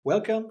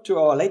Welcome to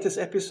our latest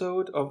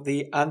episode of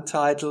the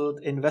Untitled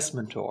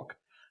Investment Talk,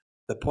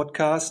 the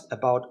podcast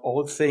about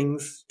all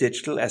things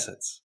digital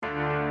assets.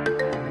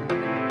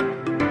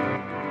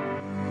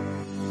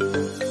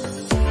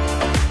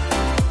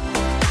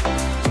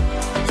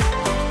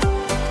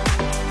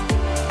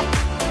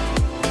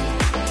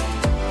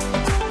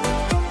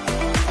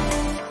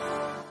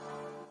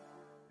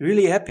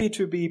 Really happy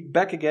to be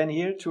back again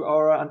here to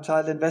our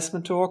Untitled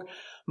Investment Talk.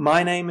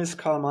 My name is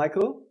Carl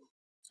Michael,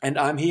 and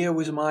I'm here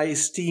with my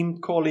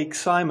esteemed colleague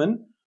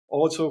Simon,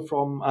 also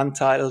from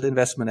Untitled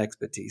Investment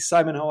Expertise.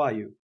 Simon, how are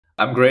you?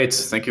 I'm great.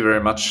 Thank you very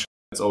much.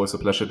 It's always a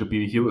pleasure to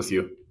be here with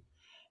you.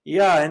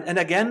 Yeah, and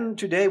again,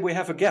 today we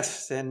have a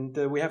guest, and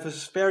we have a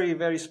very,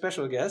 very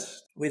special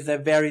guest with a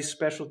very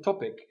special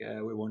topic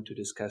we want to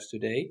discuss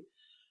today.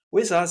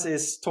 With us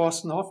is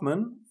Thorsten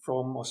Hoffmann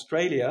from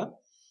Australia,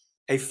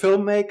 a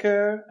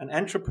filmmaker, an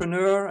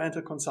entrepreneur, and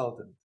a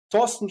consultant.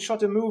 Thorsten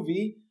shot a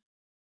movie,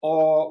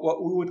 or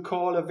what we would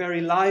call a very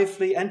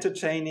lively,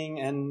 entertaining,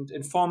 and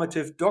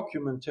informative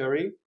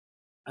documentary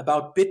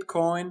about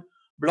Bitcoin,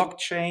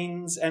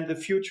 blockchains, and the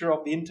future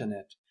of the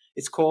internet.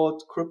 It's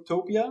called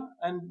Cryptopia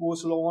and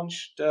was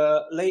launched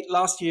late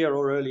last year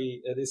or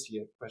early this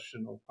year.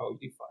 Question of how you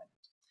define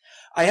it.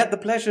 I had the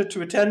pleasure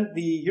to attend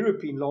the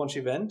European launch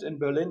event in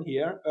Berlin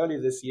here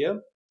early this year,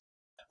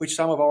 which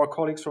some of our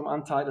colleagues from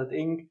Untitled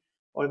Inc.,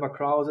 Oliver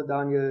Krause,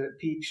 Daniel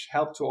Peach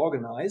helped to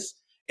organize.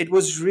 It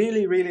was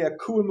really, really a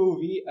cool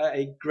movie,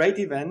 a great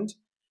event.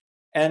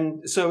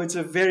 And so it's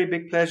a very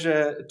big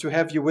pleasure to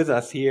have you with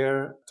us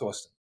here,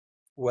 Thorsten.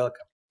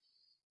 Welcome.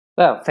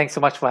 Well, thanks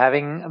so much for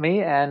having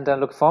me, and I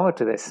look forward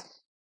to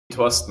this.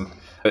 Thorsten,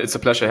 it's a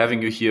pleasure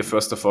having you here.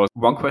 First of all,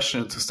 one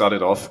question to start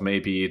it off,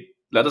 maybe.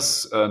 Let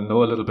us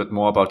know a little bit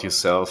more about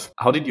yourself.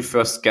 How did you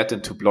first get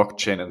into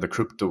blockchain and the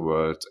crypto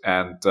world?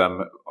 And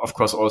of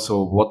course,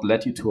 also, what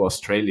led you to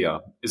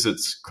Australia? Is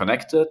it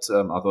connected?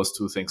 Are those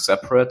two things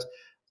separate?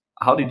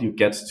 How did you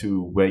get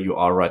to where you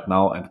are right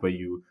now and where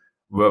you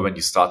were when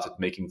you started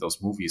making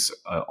those movies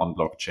on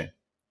blockchain?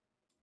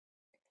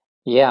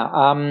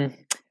 Yeah.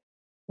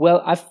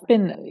 Well, I've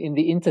been in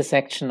the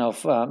intersection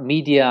of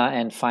media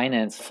and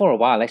finance for a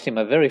while. Actually,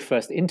 my very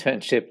first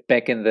internship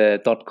back in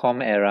the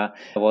 .com era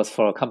was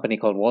for a company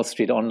called Wall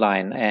Street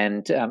Online.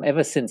 And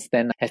ever since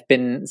then, I've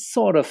been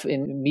sort of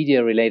in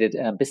media-related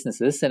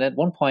businesses. And at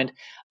one point,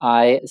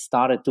 I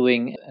started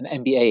doing an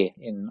MBA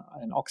in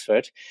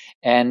Oxford.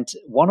 And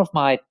one of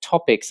my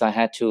topics I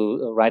had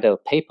to write a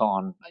paper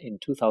on in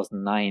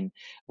 2009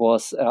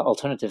 was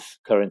alternative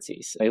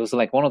currencies. It was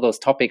like one of those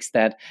topics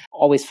that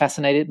always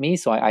fascinated me.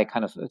 So I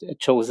kind of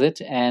chose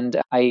it,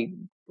 and I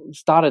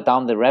started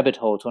down the rabbit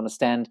hole to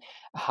understand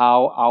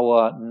how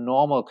our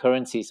normal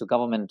currencies, so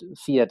government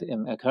fiat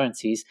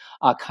currencies,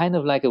 are kind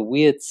of like a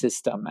weird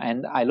system.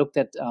 And I looked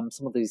at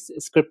some of these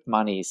script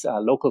monies,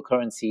 local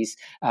currencies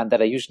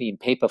that are usually in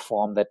paper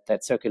form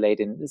that circulate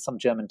in some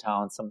German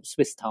towns, some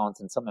Swiss towns,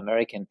 and some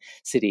American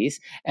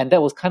cities. And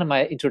that was kind of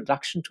my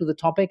introduction to the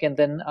topic. And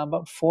then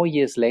about 4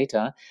 years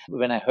later,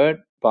 when I heard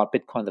about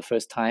Bitcoin the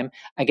first time,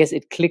 I guess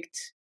it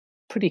clicked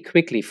pretty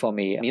quickly for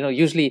me. You know,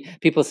 usually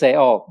people say,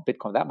 oh,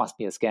 Bitcoin, that must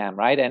be a scam,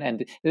 right?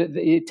 And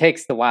it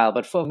takes a while.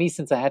 But for me,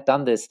 since I had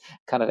done this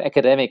kind of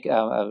academic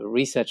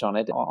research on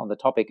it, on the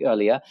topic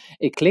earlier,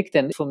 it clicked.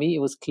 And for me, it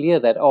was clear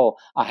that, oh,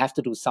 I have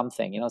to do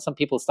something. You know, some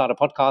people start a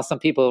podcast, some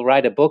people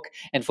write a book.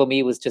 And for me,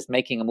 it was just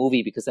making a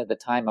movie because at the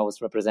time I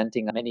was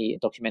representing many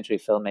documentary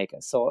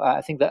filmmakers. So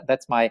I think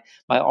that's my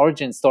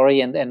origin story.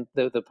 And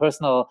the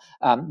personal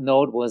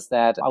note was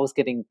that I was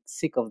getting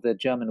sick of the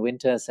German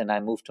winters and I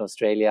moved to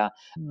Australia.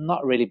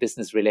 Not really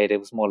business related, it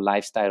was more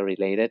lifestyle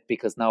related,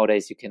 because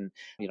nowadays you can,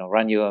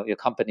 run your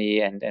company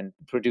and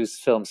produce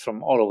films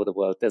from all over the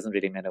world. Doesn't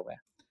really matter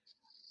where.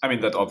 I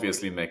mean, that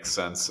obviously makes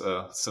sense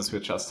since we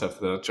just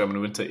have the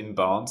German winter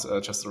inbound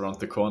just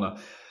around the corner.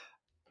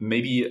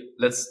 Maybe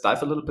let's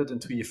dive a little bit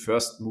into your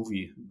first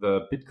movie,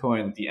 the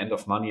Bitcoin, The End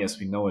of Money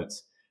as We Know It.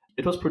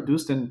 It was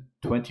produced in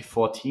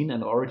 2014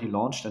 and already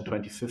launched in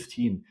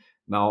 2015.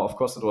 Now, of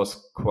course, it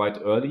was quite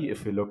early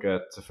if we look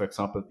at, for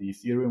example, the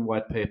Ethereum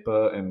white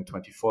paper in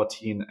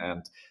 2014.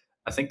 And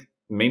I think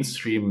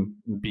mainstream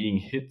being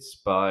hit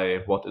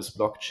by what is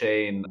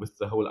blockchain with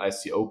the whole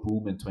ICO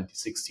boom in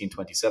 2016,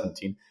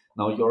 2017.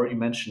 Now, you already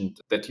mentioned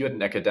that you had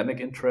an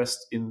academic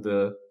interest in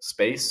the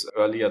space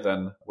earlier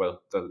than,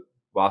 well, the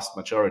vast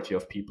majority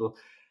of people.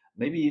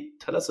 Maybe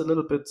tell us a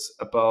little bit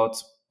about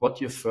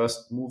what your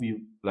first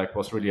movie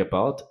was really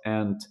about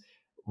and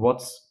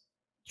what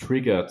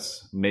triggered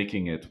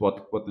making it?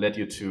 What led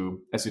you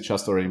to, as you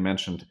just already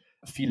mentioned,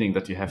 feeling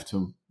that you have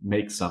to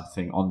make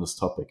something on this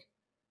topic?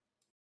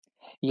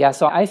 Yeah,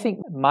 so I think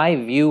my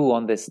view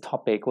on this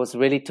topic was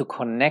really to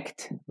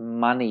connect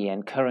money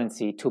and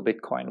currency to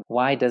Bitcoin.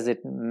 Why does it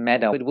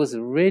matter? It was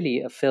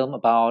really a film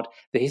about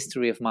the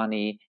history of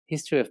money,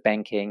 history of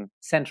banking,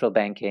 central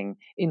banking,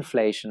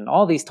 inflation,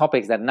 all these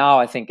topics that now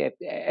I think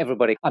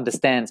everybody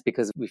understands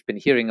because we've been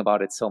hearing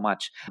about it so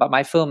much. But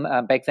my film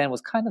back then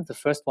was kind of the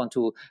first one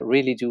to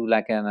really do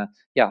like a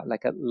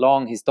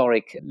long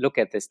historic look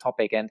at this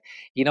topic. And,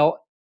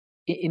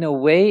 In a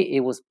way,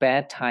 it was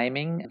bad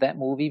timing, that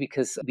movie,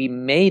 because we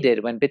made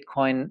it when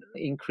Bitcoin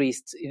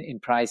increased in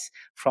price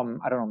from,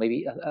 I don't know,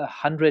 maybe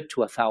 100 to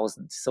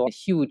 1,000. So a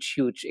huge,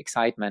 huge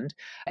excitement.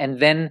 And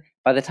then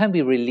by the time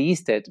we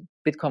released it,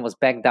 Bitcoin was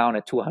back down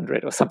at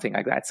 200 or something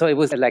like that. So it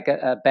was like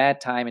a bad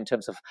time in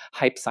terms of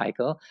hype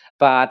cycle.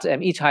 But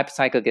each hype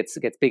cycle gets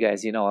bigger,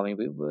 as you know. I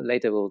mean,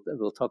 later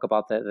we'll talk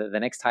about the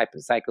next hype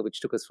cycle, which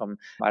took us from,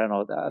 I don't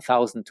know,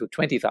 1,000 to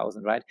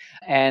 20,000, right?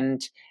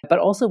 But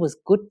also it was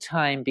good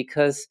time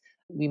because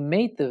we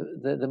made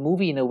the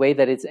movie in a way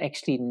that it's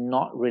actually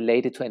not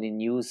related to any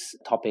news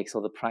topics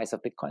or the price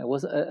of Bitcoin. It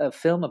was a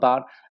film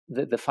about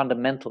the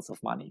fundamentals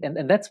of money.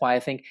 And that's why I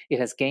think it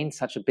has gained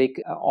such a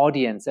big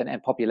audience and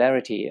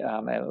popularity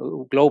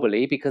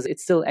globally, because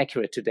it's still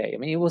accurate today. I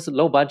mean, it was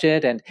low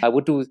budget and I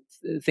would do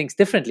things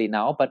differently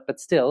now, but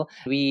still,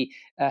 we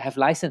have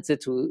licensed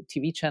it to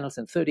TV channels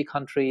in 30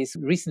 countries.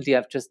 Recently,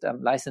 I've just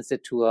licensed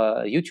it to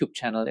a YouTube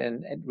channel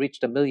and it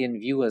reached 1 million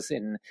viewers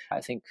in,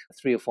 I think,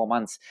 3 or 4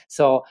 months.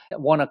 So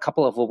won a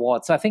couple of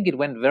awards. So I think it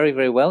went very,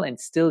 very well and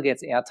still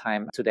gets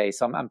airtime today.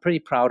 So I'm pretty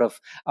proud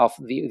of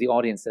the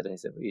audience that it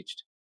has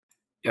reached.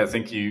 Yeah, I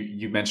think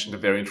you mentioned a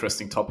very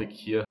interesting topic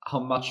here. How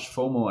much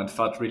FOMO and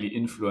FUD really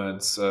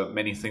influence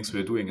many things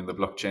we're doing in the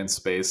blockchain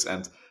space,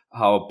 and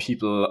how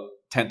people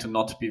tend to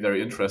not be very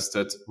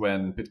interested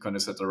when Bitcoin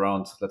is at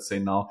around, let's say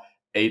now,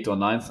 8 or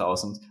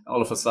 9,000.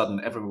 All of a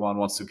sudden, everyone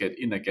wants to get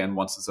in again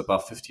once it's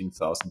above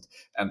 15,000.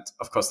 And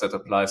of course, that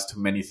applies to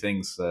many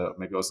things,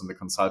 maybe also in the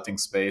consulting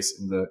space,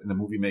 in the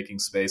movie making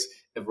space.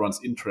 Everyone's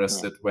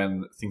interested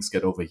when things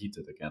get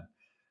overheated again.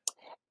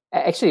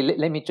 Actually,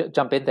 let me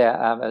jump in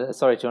there.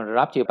 Sorry to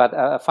interrupt you, but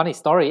a funny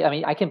story. I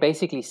mean, I can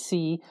basically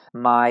see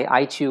my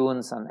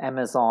iTunes on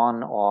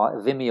Amazon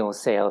or Vimeo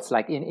sales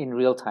like in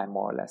real time,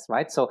 more or less,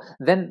 right? So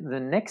then the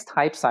next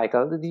hype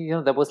cycle,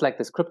 there was like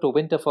this crypto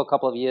winter for a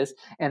couple of years,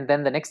 and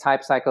then the next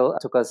hype cycle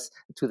took us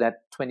to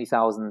that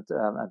 $20,000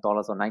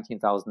 or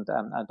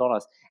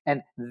 $19,000,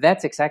 and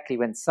that's exactly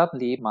when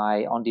suddenly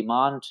my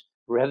on-demand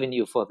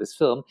revenue for this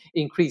film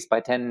increased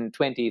by 10,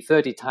 20,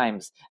 30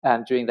 times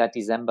during that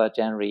December,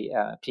 January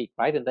peak,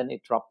 right? And then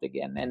it dropped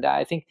again. And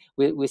I think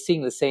we're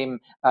seeing the same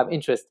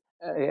interest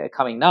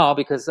coming now,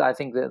 because I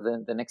think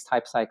the next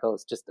hype cycle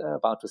is just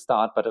about to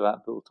start, but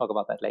we'll talk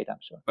about that later, I'm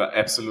sure.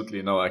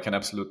 Absolutely. No, I can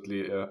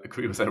absolutely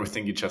agree with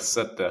everything you just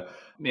said there.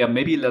 Yeah,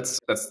 maybe let's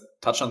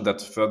touch on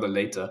that further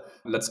later.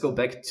 Let's go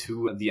back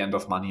to the end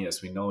of money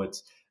as we know it.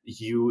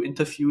 You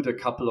interviewed a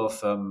couple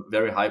of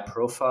very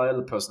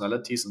high-profile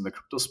personalities in the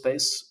crypto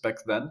space back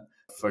then.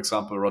 For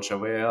example, Roger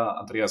Ver,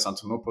 Andreas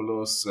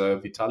Antonopoulos,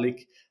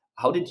 Vitalik.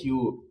 How did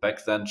you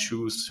back then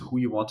choose who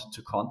you wanted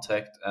to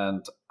contact,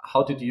 and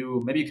how did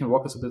you, maybe you can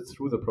walk us a bit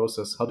through the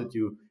process, how did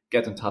you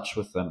get in touch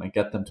with them and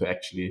get them to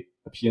actually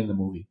appear in the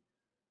movie?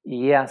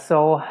 Yeah,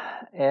 so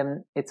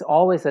it's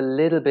always a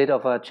little bit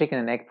of a chicken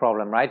and egg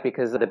problem, right?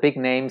 Because the big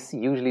names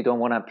usually don't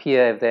want to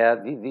appear if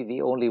they're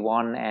the only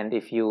one. And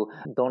if you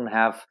don't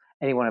have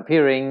anyone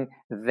appearing,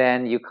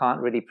 then you can't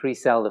really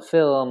pre-sell the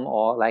film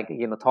or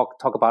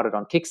talk about it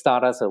on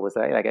Kickstarter. So it was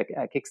like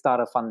a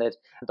Kickstarter funded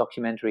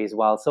documentary as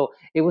well. So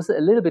it was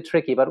a little bit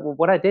tricky. But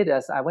what I did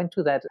is I went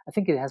to that, I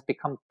think it has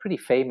become pretty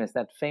famous,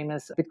 that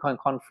famous Bitcoin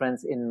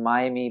conference in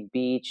Miami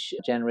Beach,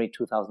 January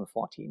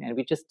 2014. And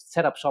we just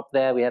set up shop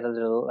there. We had a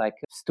little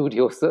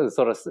studio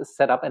sort of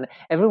set up, and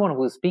everyone who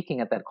was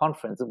speaking at that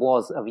conference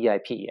was a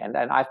VIP. And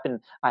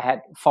I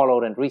had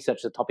followed and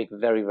researched the topic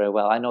very, very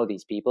well. I know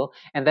these people.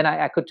 And then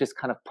I could just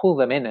kind of pull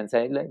them in and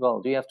say,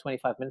 well, do you have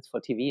 25 minutes for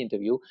a TV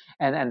interview?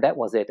 And that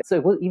was it.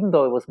 So even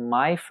though it was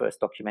my first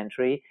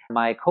documentary,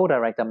 my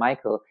co-director,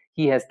 Michael,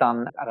 he has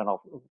done,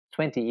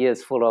 20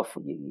 years full of,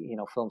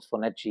 films for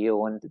Nat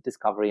Geo and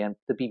Discovery and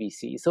the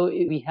BBC. So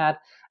we had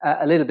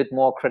a little bit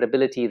more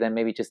credibility than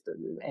maybe just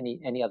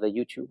any other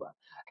YouTuber.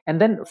 And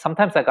then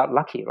sometimes I got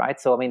lucky, right?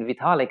 So, I mean,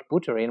 Vitalik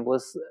Buterin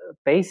was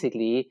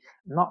basically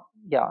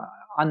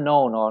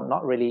unknown or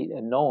not really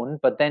known,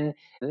 but then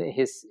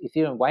his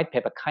Ethereum white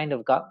paper kind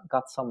of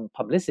got some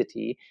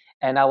publicity.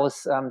 And I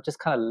was just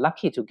kind of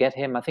lucky to get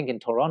him, I think, in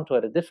Toronto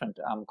at a different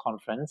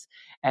conference.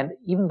 And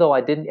even though I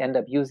didn't end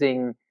up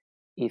using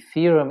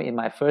Ethereum in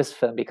my first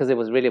film because it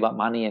was really about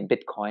money and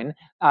Bitcoin,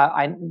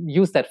 I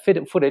used that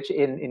footage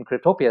in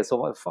Cryptopia.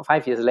 So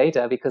 5 years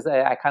later, because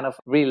I kind of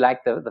really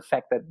liked the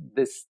fact that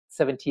this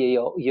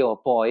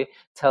 70-year-old boy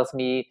tells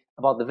me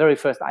about the very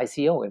first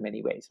ICO in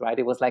many ways, right?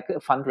 It was like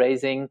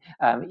fundraising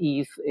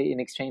ETH in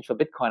exchange for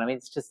Bitcoin. I mean,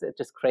 it's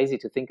just crazy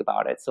to think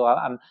about it. So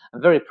I'm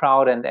very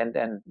proud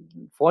and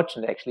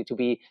fortunate actually to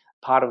be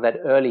part of that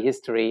early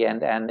history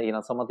and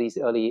some of these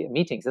early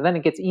meetings. And then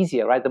it gets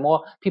easier, right? The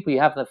more people you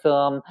have in the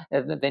film,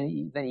 then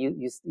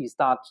you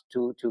start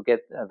to get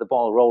the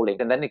ball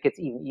rolling, and then it gets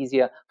even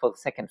easier for the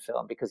second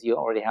film because you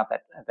already have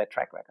that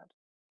track record.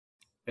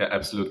 Yeah,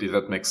 absolutely.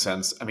 That makes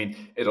sense. I mean,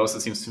 it also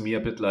seems to me a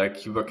bit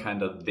like you were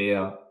kind of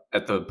there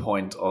at the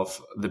point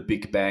of the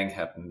Big Bang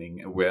happening,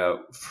 where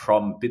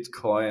from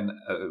Bitcoin,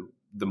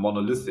 the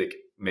monolithic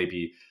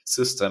maybe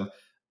system,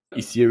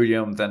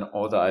 Ethereum, then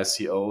all the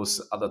ICOs,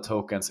 other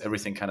tokens,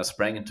 everything kind of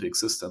sprang into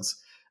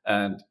existence.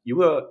 And you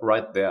were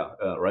right there,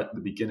 right at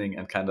the beginning,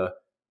 and kind of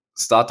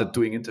started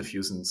doing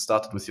interviews and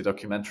started with your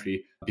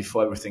documentary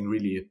before everything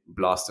really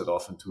blasted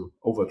off into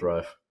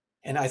overdrive.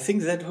 And I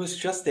think that was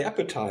just the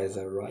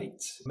appetizer,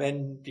 right?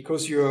 And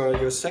because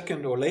your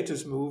second or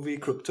latest movie,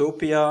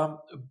 Cryptopia,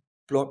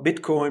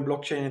 Bitcoin,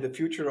 blockchain, and the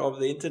future of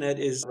the internet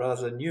is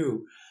rather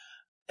new.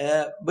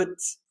 But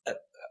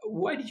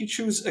why did you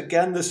choose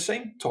again the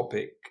same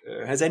topic?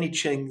 Has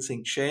anything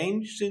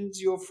changed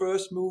since your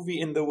first movie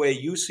in the way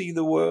you see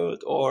the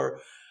world or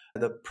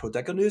the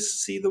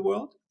protagonists see the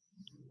world?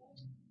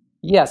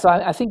 Yeah, so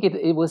I think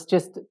it was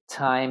just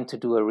time to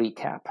do a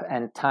recap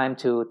and time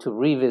to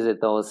revisit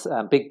those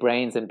big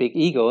brains and big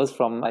egos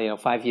from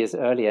 5 years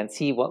earlier and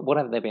see what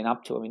have they been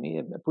up to. I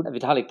mean,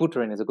 Vitalik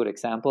Buterin is a good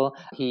example.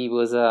 He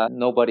was a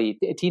nobody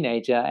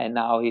teenager, and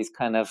now he's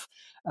kind of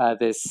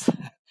this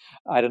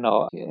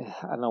wunderkind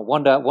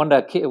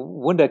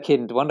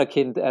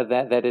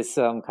that is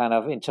kind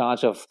of in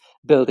charge of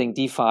building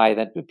DeFi,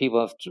 that people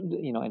have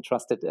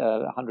entrusted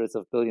hundreds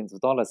of billions of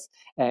dollars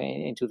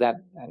into that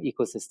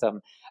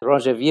ecosystem.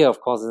 Roger Ver,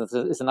 of course,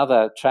 is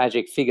another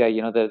tragic figure.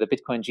 The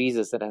Bitcoin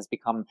Jesus that has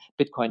become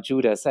Bitcoin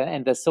Judas,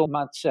 and there's so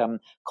much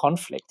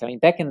conflict. I mean,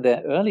 back in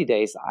the early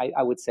days,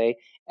 I would say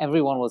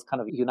everyone was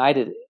kind of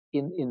united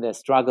in their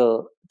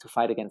struggle to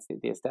fight against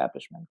the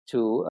establishment,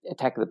 to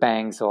attack the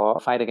banks or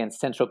fight against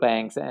central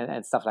banks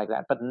and stuff like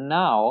that. But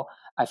now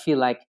I feel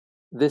like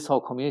this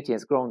whole community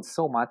has grown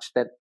so much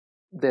that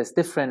there's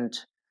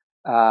different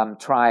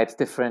tribes,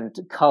 different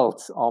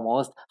cults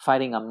almost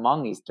fighting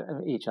among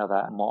each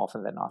other more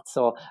often than not.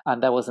 So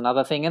that was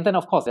another thing. And then,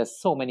 of course, there's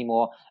so many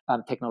more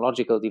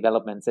technological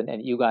developments,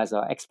 and you guys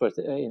are experts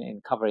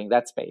in covering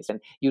that space. And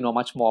you know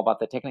much more about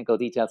the technical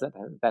details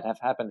that have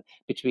happened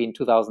between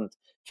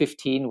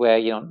 2015,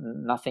 where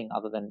nothing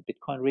other than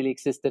Bitcoin really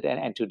existed,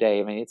 and today.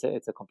 I mean,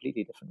 it's a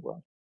completely different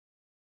world.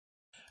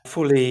 I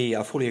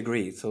fully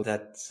agree. So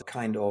that's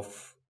kind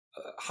of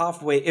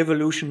halfway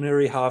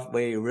evolutionary,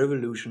 halfway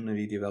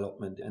revolutionary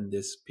development in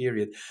this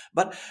period.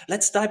 But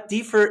let's dive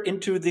deeper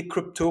into the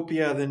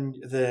Cryptopia,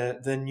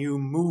 the new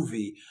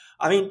movie.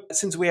 I mean,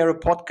 since we are a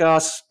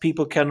podcast,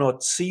 people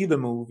cannot see the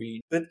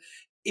movie, but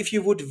if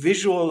you would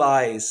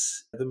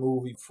visualize the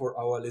movie for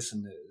our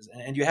listeners,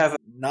 and you have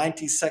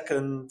 90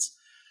 seconds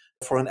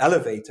for an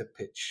elevator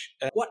pitch,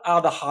 what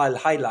are the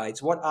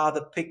highlights? What are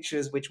the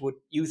pictures which would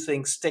you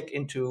think stick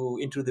into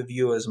the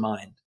viewer's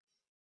mind?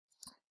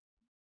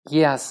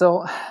 Yeah,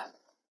 so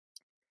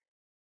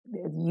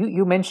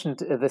you mentioned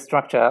the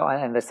structure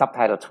and the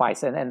subtitle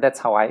twice, and that's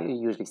how I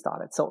usually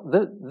start it. So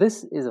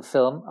this is a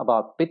film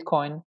about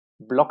Bitcoin,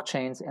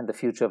 blockchains, and the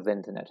future of the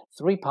internet.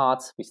 3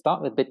 parts. We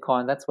start with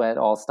Bitcoin. That's where it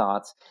all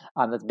starts.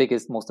 The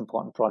biggest, most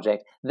important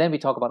project. Then we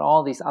talk about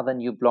all these other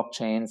new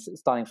blockchains,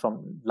 starting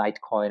from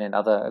Litecoin and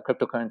other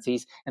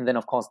cryptocurrencies. And then,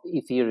 of course,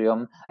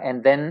 Ethereum.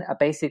 And then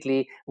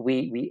basically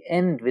we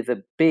end with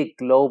a big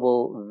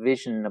global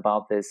vision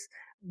about this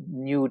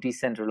new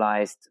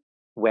decentralized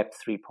Web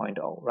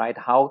 3.0, right?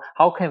 How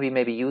can we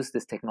maybe use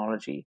this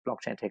technology,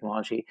 blockchain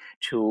technology,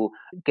 to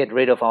get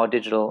rid of our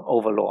digital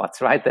overlords,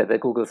 right? The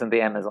Googles and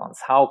the Amazons.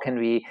 How can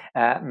we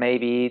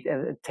maybe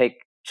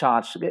take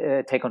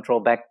control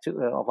back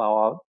of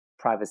our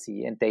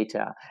privacy and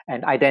data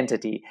and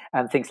identity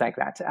and things like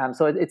that.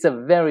 So it's a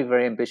very,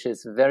 very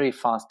ambitious, very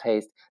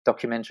fast-paced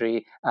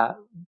documentary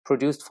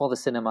produced for the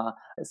cinema,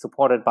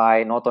 supported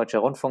by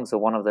Norddeutscher Rundfunk, so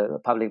one of the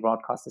public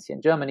broadcasters here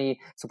in Germany,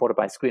 supported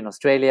by Screen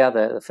Australia,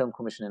 the Film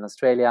Commission in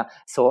Australia.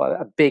 So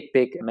a big,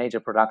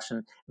 major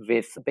production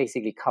with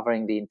basically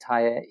covering the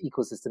entire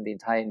ecosystem, the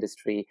entire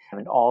industry,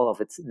 and all of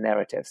its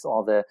narratives,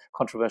 all the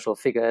controversial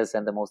figures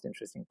and the most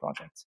interesting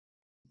projects.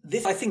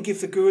 This, I think,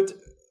 gives a good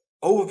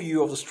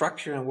overview of the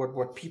structure and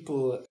what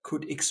people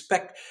could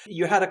expect.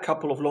 You had a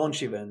couple of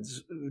launch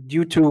events.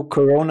 Due to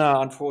Corona,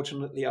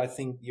 unfortunately, I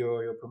think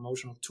your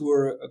promotional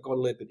tour got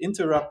a little bit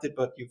interrupted,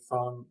 but you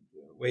found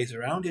ways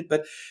around it.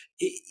 But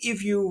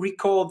if you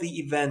recall the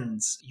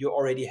events you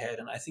already had,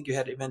 and I think you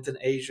had events in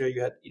Asia,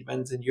 you had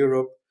events in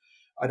Europe,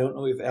 I don't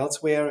know if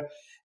elsewhere,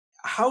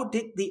 how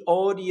did the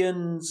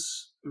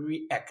audience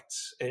react?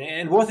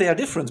 And was there a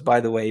difference,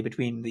 by the way,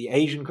 between the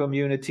Asian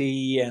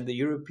community and the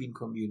European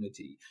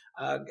community?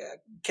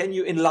 Can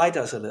you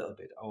enlighten us a little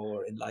bit,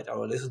 or enlighten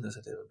our listeners a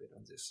little bit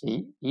on this?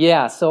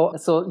 Yeah, so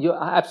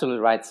you're absolutely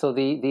right. So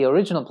the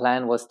original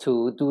plan was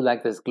to do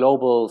like this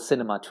global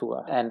cinema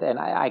tour, and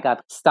I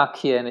got stuck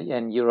here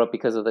in Europe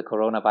because of the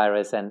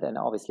coronavirus, and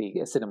obviously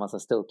cinemas are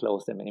still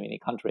closed in many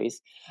countries.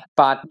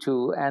 But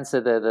to answer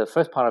the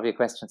first part of your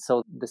question,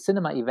 so the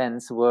cinema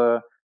events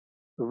were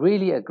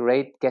really a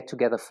great get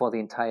together for the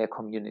entire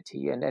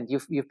community, and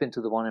you've been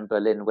to the one in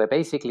Berlin, where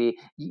basically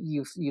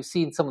you've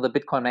seen some of the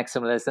Bitcoin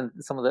maximalists and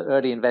some of the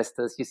early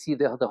investors. You see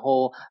the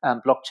whole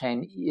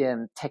blockchain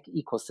tech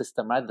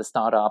ecosystem, right? The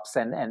startups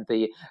and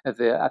the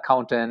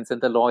accountants and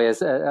the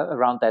lawyers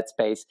around that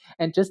space,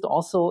 and just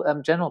also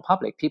general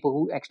public, people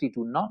who actually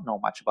do not know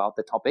much about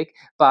the topic.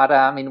 But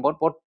I mean, what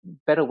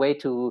better way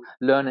to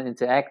learn and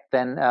interact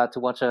than to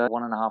watch a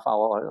 1.5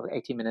 hour or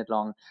 80-minute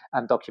long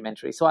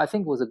documentary? So I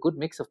think it was a good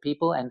mix of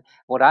people. people. And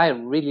what I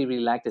really,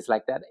 really liked is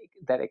like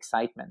that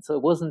excitement. So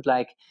it wasn't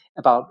like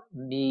about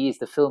me as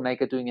the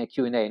filmmaker doing a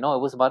Q&A. No,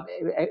 it was about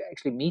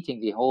actually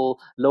meeting the whole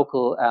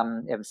local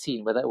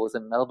scene, whether it was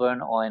in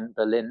Melbourne or in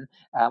Berlin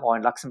or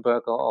in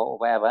Luxembourg or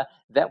wherever.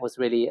 That was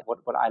really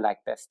what I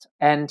liked best.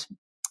 And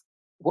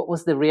what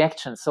was the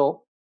reaction?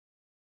 So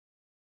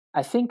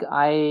I think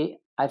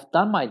I've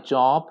done my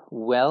job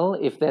well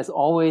if there's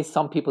always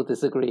some people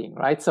disagreeing,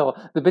 right? So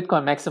the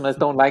Bitcoin maximalists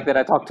don't like that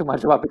I talk too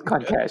much about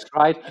Bitcoin Cash,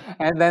 right?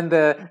 And then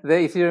the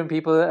Ethereum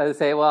people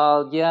say,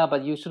 well, yeah,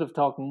 but you should have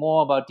talked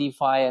more about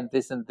DeFi and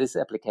this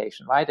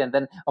application, right? And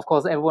then, of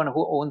course, everyone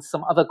who owns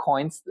some other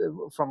coins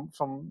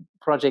from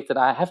projects that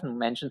I haven't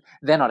mentioned,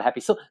 they're not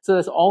happy. So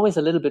there's always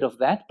a little bit of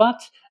that, but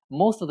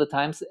most of the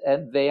times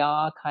they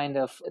are kind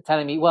of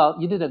telling me, well,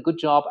 you did a good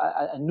job,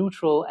 a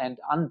neutral and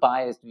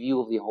unbiased view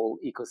of the whole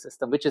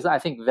ecosystem, which is, I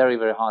think, very,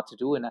 very hard to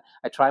do. And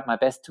I tried my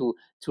best to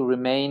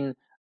remain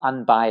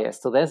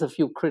unbiased. So there's a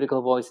few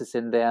critical voices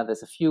in there.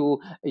 There's a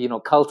few,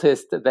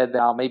 cultists that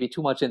are maybe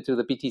too much into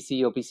the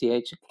BTC or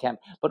BCH camp.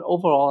 But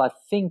overall, I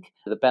think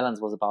the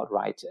balance was about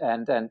right.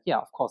 And yeah,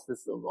 of course,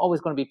 there's always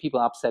going to be people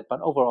upset.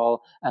 But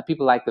overall,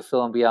 people like the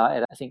film. We are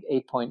at, I think,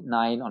 8.9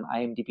 on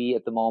IMDb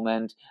at the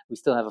moment. We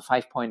still have a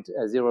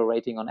 5.0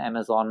 rating on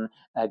Amazon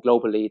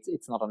globally.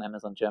 It's not on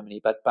Amazon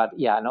Germany. But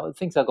yeah, no,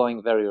 things are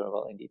going very, very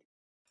well indeed.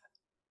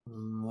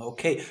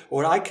 Okay,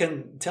 well, I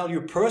can tell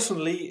you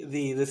personally,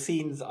 the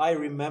scenes I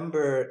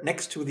remember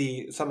next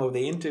to some of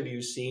the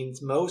interview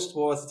scenes most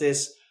was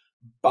this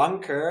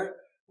bunker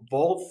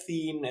vault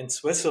scene in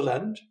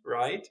Switzerland,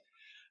 right?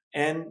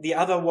 And the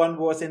other one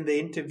was in the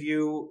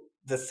interview,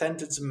 the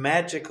sentence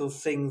 "magical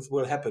things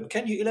will happen."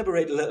 Can you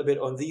elaborate a little bit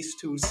on these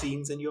two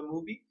scenes in your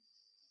movie?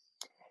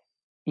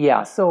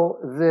 Yeah, so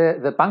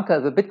the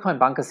Bitcoin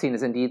bunker scene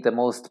is indeed the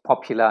most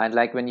popular. And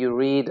like when you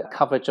read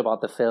coverage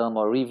about the film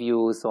or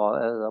reviews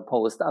or a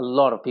post, a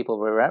lot of people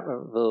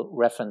will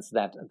reference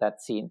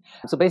that scene.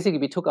 So basically,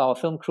 we took our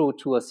film crew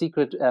to a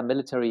secret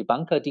military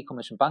bunker,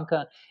 decommissioned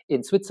bunker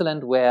in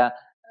Switzerland, where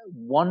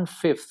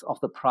 1/5 of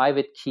the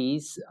private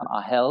keys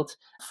are held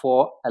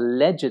for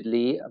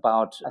allegedly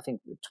about, I think,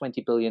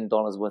 $20 billion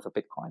worth of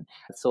Bitcoin.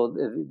 So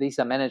these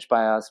are managed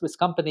by a Swiss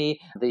company.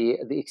 The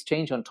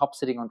exchange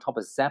sitting on top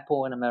is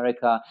Xapo in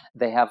America.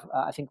 They have,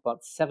 I think,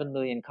 about 7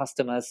 million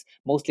customers,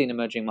 mostly in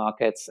emerging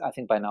markets. I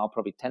think by now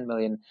probably 10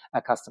 million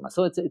customers.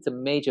 So it's a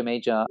major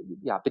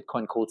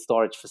Bitcoin cold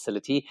storage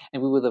facility.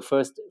 And we were the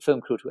first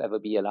film crew to ever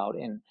be allowed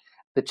in.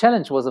 The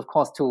challenge was, of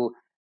course, to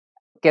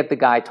get the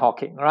guy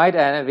talking, right?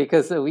 And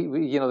because we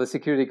the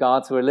security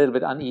guards were a little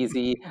bit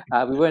uneasy,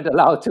 we weren't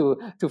allowed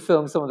to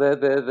film some of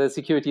the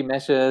security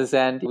measures,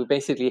 and we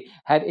basically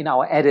had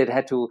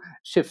to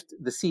shift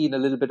the scene a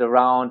little bit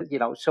around,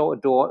 show a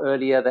door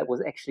earlier that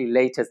was actually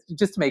later,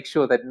 just to make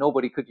sure that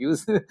nobody could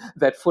use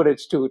that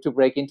footage to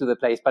break into the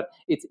place. But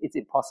it's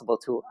impossible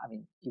to,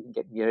 you can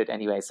get near it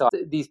anyway. So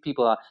these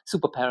people are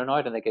super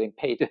paranoid, and they're getting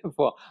paid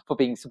for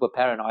being super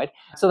paranoid.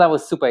 So that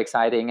was super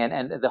exciting,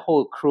 and the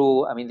whole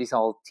crew, these are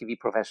all TV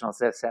professionals,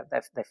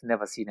 they've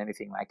never seen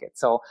anything like it.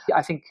 So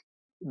I think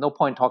no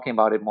point talking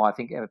about it more. I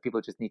think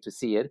people just need to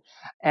see it.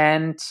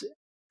 And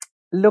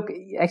look,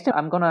 actually,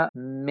 I'm going to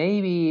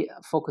maybe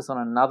focus on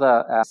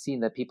another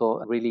scene that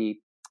people really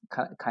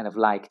kind of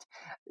liked.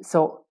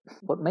 So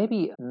what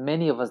maybe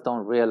many of us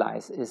don't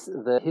realize is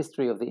the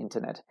history of the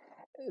internet.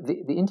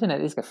 The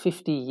internet is a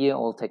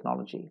 50-year-old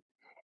technology.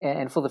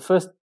 And for the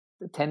first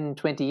 10,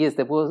 20 years,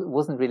 there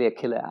wasn't really a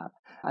killer app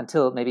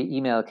until maybe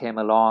email came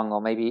along, or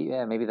maybe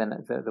then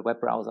the web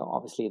browser,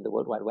 obviously the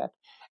World Wide Web.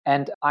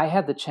 And I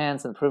had the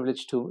chance and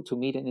privilege to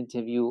meet and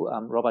interview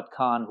Robert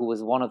Kahn, who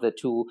was one of the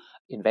two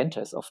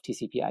inventors of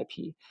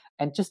TCP/IP.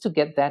 And just to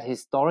get that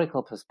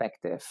historical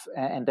perspective,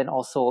 and then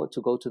also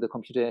to go to the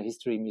Computer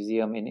History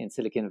Museum in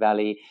Silicon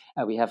Valley,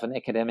 we have an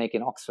academic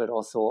in Oxford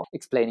also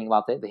explaining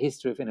about the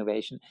history of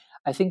innovation.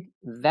 I think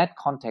that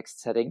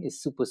context setting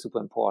is super, super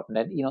important.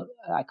 And,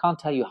 I can't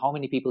tell you how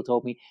many people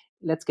told me,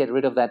 let's get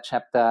rid of that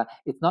chapter.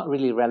 It's not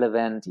really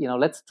relevant.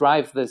 Let's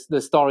drive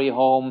the story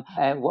home.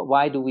 And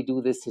why do we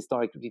do this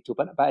historic detour?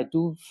 But I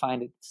do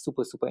find it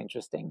super, super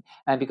interesting.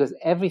 And because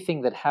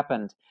everything that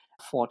happened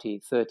 40,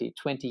 30,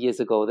 20 years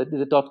ago,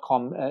 the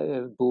dot-com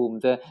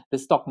boom, the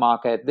stock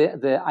market,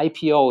 the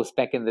IPOs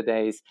back in the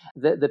days,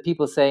 the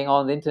people saying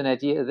on the internet,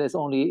 there's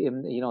only,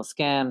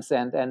 scams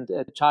and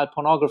child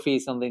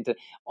pornography on the internet.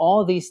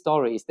 All these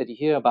stories that you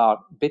hear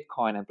about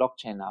Bitcoin and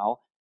blockchain now,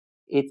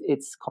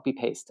 it's copy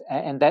paste,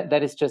 and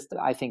that is just,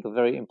 I think, a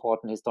very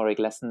important historic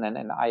lesson,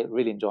 and I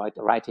really enjoyed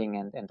writing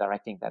and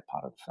directing that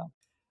part of the film.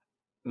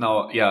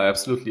 No, yeah, I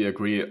absolutely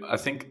agree. I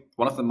think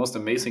one of the most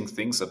amazing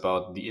things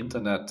about the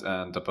internet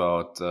and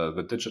about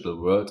the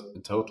digital world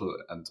in total,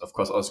 and of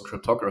course also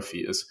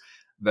cryptography, is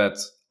that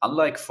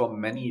unlike for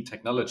many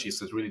technologies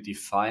that really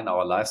define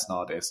our lives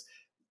nowadays,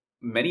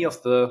 many of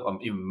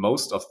even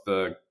most of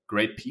the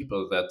great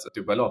people that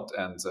developed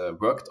and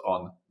worked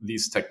on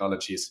these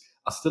technologies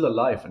are still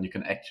alive, and you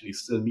can actually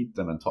still meet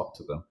them and talk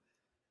to them.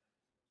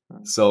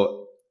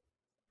 So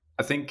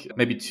I think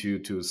maybe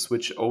to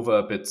switch over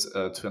a bit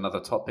to another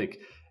topic,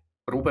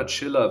 Robert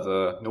Shiller,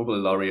 the Nobel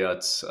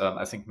laureate,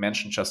 I think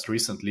mentioned just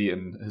recently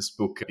in his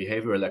book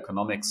Behavioral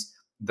Economics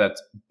that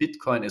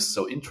Bitcoin is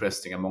so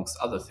interesting, amongst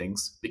other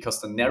things, because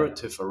the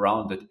narrative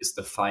around it is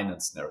the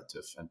finance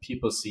narrative. And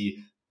people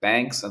see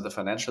banks and the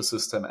financial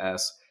system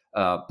as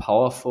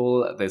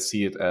powerful. They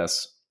see it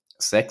as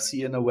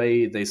sexy in a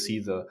way. They see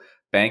the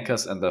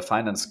bankers and the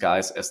finance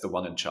guys as the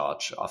one in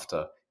charge,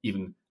 after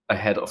even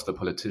ahead of the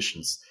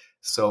politicians.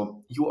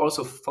 So you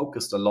also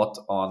focused a lot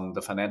on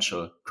the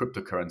financial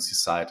cryptocurrency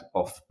side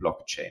of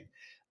blockchain.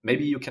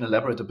 Maybe you can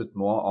elaborate a bit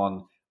more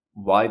on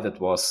why that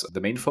was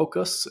the main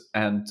focus,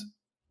 and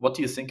what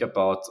do you think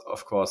about,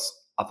 of course,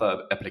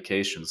 other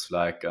applications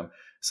like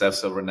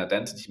self-sovereign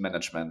identity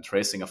management,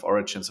 tracing of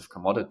origins of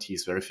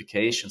commodities,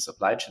 verification,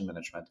 supply chain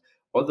management,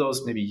 all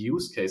those maybe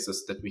use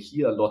cases that we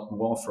hear a lot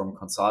more from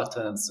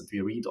consultants, that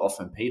we read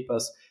often in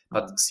papers,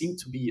 but seem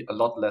to be a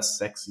lot less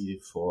sexy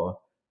for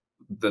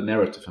the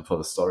narrative and for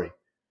the story.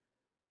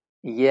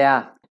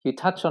 Yeah, you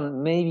touch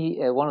on maybe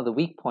one of the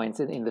weak points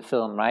in the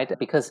film, right?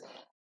 Because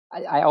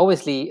I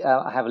obviously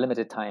have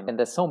limited time, and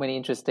there's so many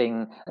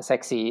interesting,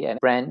 sexy, and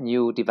brand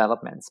new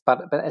developments.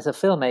 But as a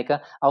filmmaker,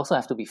 I also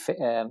have to be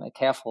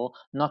careful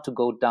not to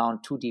go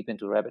down too deep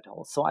into rabbit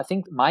holes. So I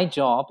think my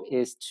job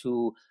is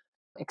to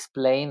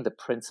explain the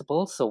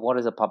principles. So what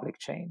is a public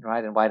chain,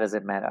 right? And why does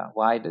it matter?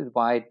 Why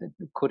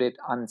could it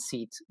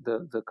unseat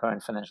the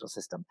current financial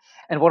system?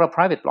 And what are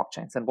private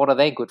blockchains, and what are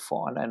they good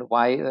for? And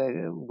why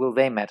will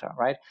they matter,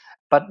 right?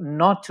 But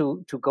not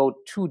to go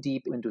too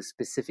deep into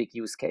specific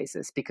use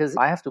cases, because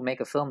I have to make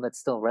a film that's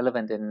still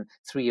relevant in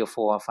 3 or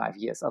 4 or 5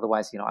 years.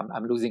 Otherwise,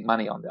 I'm losing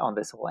money on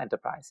this whole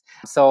enterprise.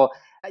 So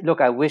look,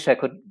 I wish I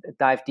could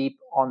dive deep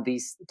on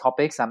these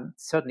topics. I'm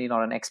certainly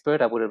not an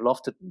expert. I would have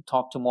loved to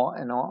talk to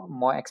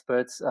more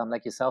experts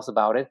like yourselves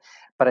about it.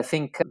 But I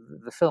think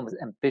the film is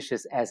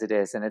ambitious as it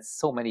is, and it's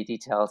so many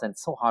details and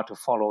so hard to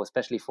follow,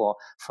 especially for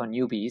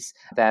newbies,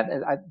 that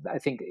I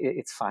think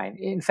it's fine.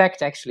 In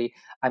fact, actually,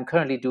 I'm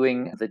currently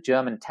doing the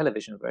German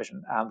television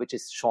version, which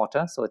is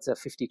shorter. So it's a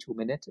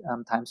 52-minute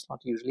time slot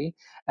usually,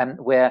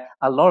 where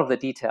a lot of the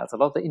details, a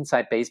lot of the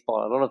inside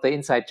baseball, a lot of the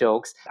inside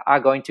jokes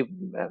are going to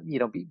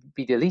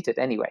be deleted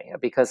anyway,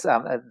 because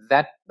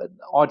that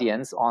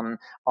audience on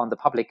the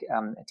public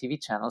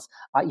TV channels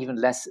are even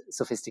less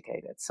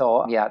sophisticated.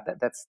 So yeah,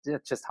 that's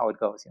just how it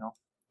goes,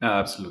 I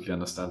absolutely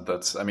understand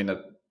that. I mean, at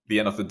the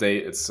end of the day,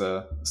 it's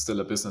still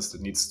a business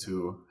that needs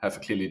to have a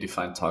clearly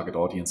defined target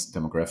audience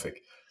demographic.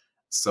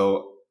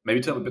 So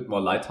maybe to have a bit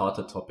more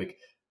lighthearted topic,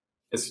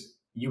 as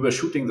you were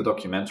shooting the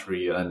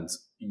documentary and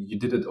you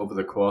did it over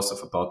the course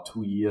of about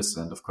 2 years,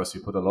 and of course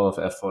you put a lot of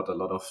effort, a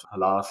lot of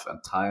love and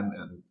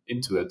time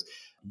into it.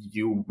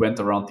 You went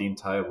around the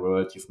entire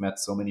world, you've met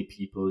so many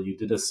people, you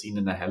did a scene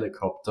in a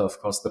helicopter, of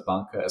course the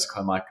bunker, as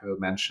Carmichael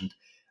mentioned.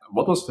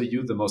 What was for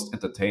you the most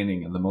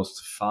entertaining and the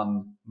most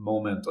fun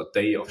moment or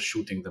day of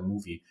shooting the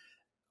movie?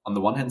 On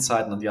the one hand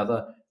side, and on the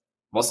other,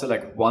 was there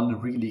like one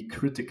really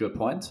critical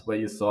point where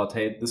you thought,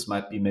 hey, this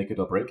might be make it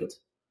or break it?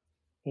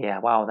 Yeah,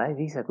 wow,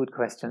 these are good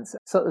questions.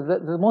 So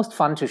the most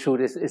fun to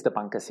shoot is the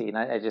bunker scene.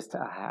 I just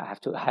have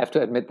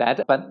to admit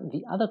that. But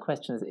the other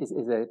question is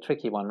a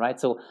tricky one, right?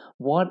 So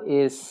what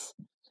is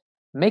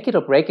make it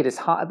or break it is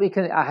hard,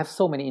 because I have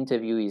so many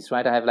interviewees,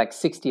 right? I have like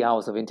 60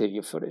 hours of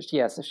interview footage.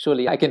 Yes,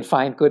 surely I can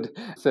find good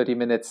 30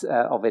 minutes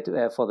of it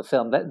for the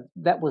film.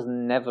 That was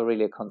never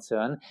really a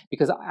concern,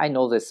 because I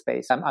know this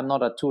space. I'm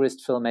not a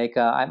tourist filmmaker.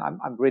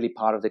 I'm really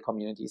part of the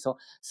community.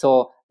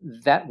 So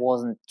that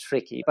wasn't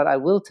tricky. But I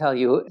will tell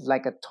you,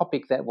 like, a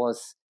topic that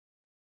was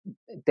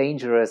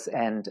dangerous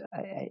and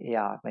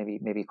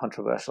maybe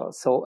controversial.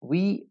 So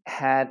we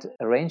had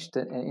arranged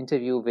an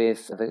interview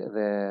with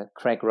the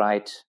Craig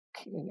Wright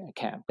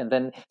camp, and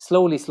then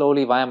slowly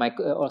via my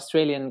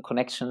Australian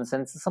connections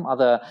and some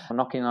other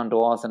knocking on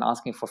doors and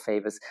asking for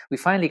favors, we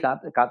finally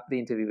got the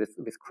interview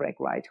with Craig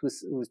Wright,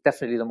 who's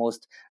definitely the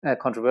most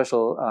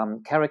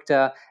controversial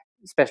character.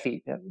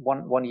 Especially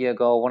 1 year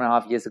ago,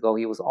 1.5 years ago,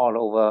 he was all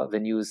over the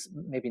news.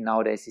 Maybe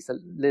nowadays he's a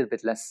little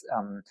bit less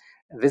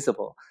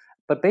visible.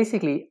 But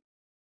basically,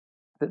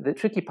 the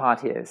tricky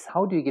part here is,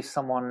 how do you give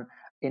someone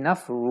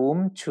enough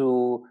room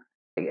to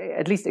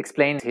at least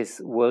explain his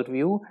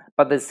worldview,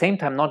 but at the same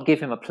time not give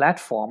him a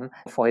platform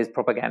for his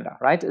propaganda,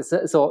 right?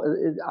 So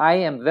I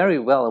am very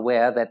well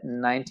aware that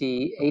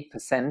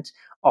 98%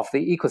 of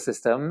the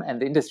ecosystem and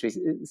the industry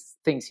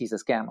thinks he's a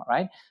scammer,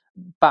 right?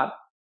 But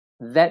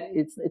that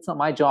it's not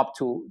my job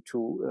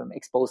to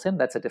expose him.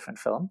 That's a different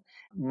film.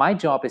 My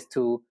job is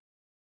to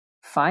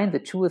find the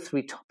 2 or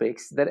 3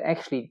 topics that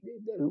actually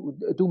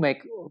do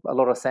make a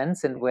lot of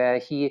sense, and where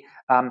he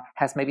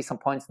has maybe some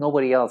points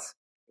nobody else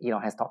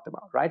has talked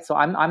about, right? So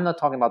I'm not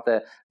talking about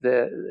the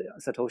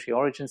Satoshi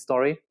origin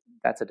story.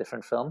 That's a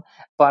different film.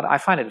 But I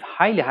find it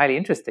highly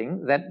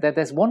interesting that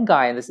there's one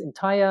guy in this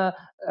entire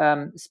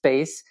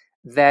space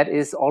that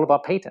is all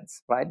about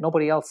patents, right?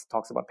 Nobody else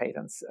talks about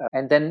patents.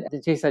 And then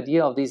this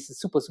idea of these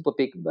super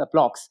big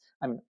blocks.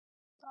 I mean,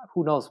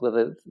 who knows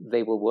whether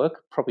they will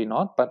work? Probably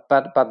not. But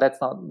that's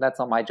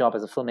not my job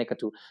as a filmmaker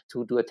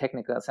to do a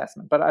technical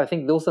assessment. But I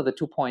think those are the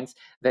 2 points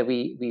that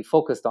we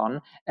focused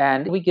on,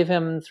 and we give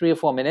him 3 or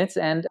 4 minutes,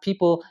 and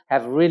people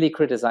have really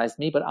criticized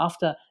me. But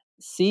after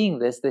seeing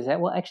this, they say,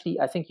 well, actually,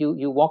 I think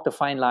you walked a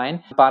fine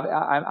line, but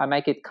I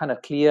make it kind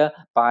of clear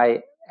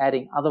by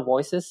adding other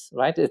voices,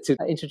 right, to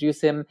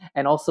introduce him,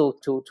 and also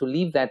to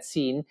leave that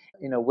scene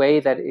in a way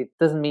that it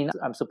doesn't mean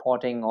I'm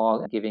supporting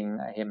or giving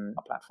him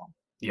a platform.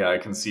 Yeah, I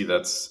can see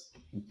that's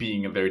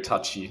being a very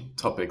touchy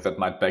topic that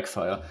might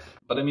backfire.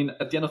 But I mean,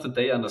 at the end of the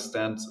day, I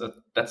understand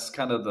that's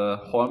kind of the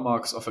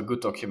hallmarks of a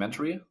good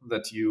documentary,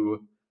 that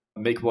you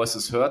make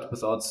voices heard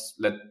without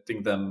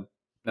letting them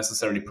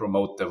necessarily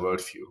promote their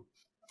worldview.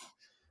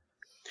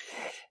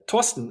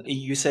 Torsten,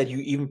 you said you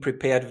even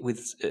prepared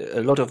with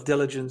a lot of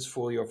diligence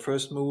for your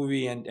first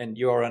movie, and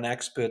you're an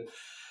expert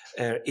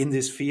in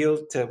this field,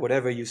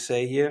 whatever you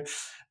say here.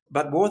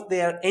 But was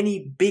there any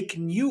big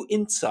new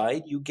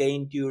insight you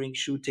gained during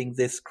shooting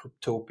this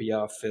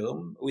Cryptopia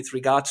film with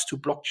regards to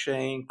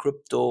blockchain,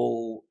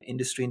 crypto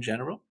industry in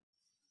general?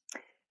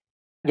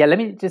 Yeah, let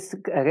me just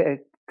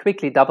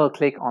quickly double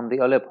click on the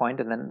earlier point,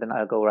 and then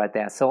I'll go right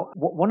there. So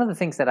one of the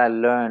things that I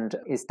learned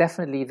is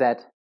definitely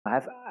that I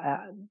have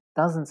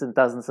dozens and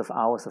dozens of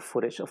hours of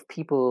footage of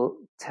people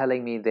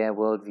telling me their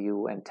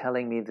worldview and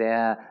telling me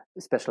their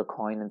special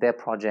coin and their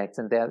projects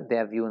and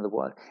their view in the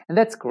world. And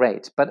that's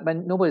great, but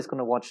nobody's going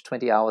to watch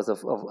 20 hours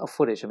of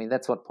footage. I mean,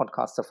 that's what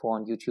podcasts are for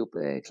on YouTube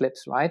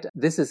clips, right?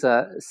 This is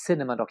a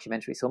cinema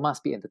documentary, so it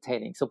must be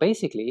entertaining. So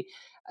basically,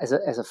 as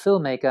a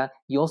filmmaker,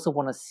 you also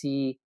want to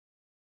see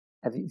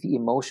the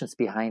emotions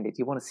behind it.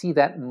 You want to see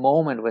that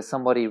moment where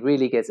somebody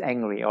really gets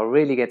angry or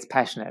really gets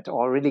passionate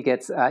or really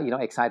gets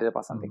excited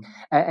about something.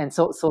 Mm-hmm. And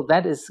so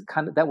that is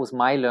that was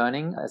my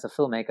learning as a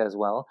filmmaker as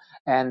well.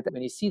 And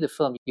when you see the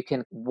film, you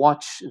can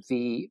watch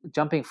the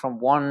jumping from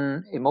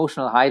one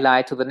emotional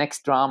highlight to the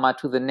next drama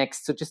to the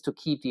next, so just to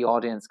keep the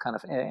audience kind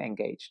of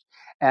engaged.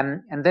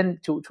 And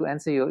then to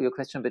answer your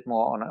question a bit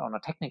more on a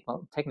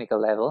technical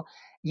level,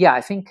 yeah,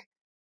 I think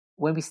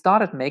when we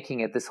started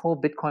making it, this whole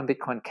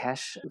Bitcoin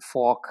Cash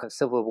fork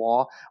civil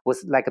war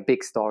was like a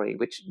big story,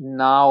 which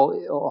now,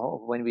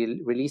 when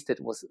we released it,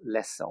 was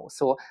less so.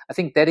 So I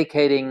think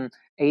dedicating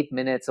 8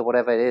 minutes or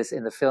whatever it is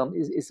in the film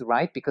is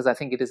right, because I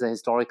think it is a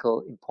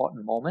historical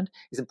important moment.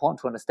 It's important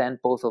to understand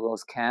both of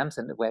those camps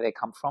and where they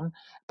come from.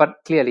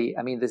 But clearly,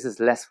 I mean, this is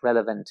less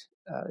relevant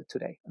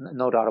today,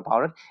 no doubt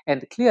about it.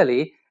 And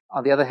clearly,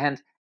 on the other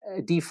hand,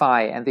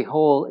 DeFi and the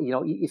whole,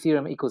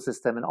 Ethereum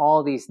ecosystem and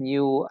all these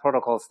new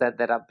protocols that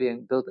are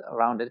being built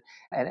around it,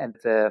 and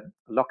the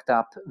locked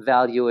up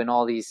value in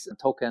all these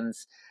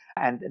tokens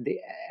and the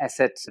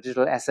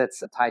digital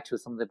assets tied to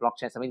some of the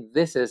blockchains. I mean,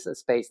 this is a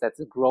space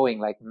that's growing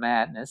like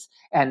madness,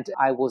 and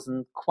I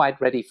wasn't quite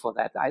ready for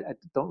that. I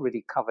don't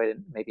really cover it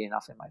maybe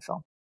enough in my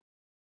film.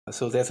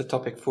 So there's a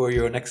topic for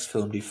your next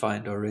film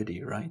defined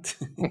already, right?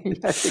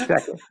 Yes,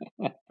 exactly.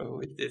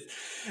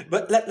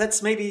 But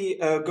let's maybe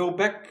go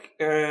back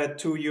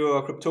to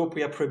your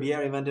Cryptopia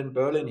premiere event in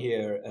Berlin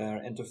here,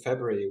 end of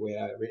February, where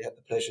I really had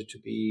the pleasure to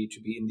be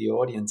in the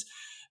audience.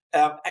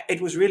 It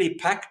was really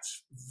packed,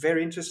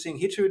 very interesting,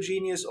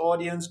 heterogeneous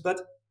audience, but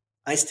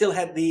I still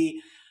had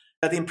the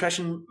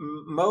impression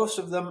most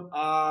of them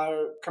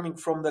are coming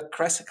from the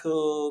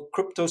classical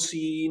crypto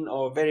scene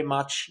or very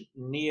much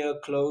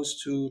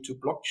close to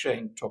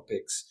blockchain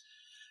topics.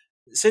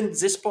 Since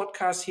this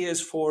podcast here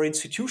is for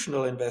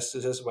institutional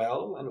investors as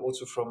well, and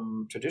also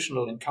from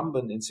traditional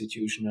incumbent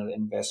institutional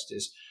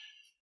investors,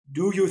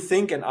 do you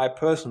think, and I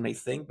personally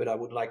think, but I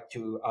would like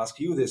to ask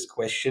you this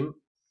question,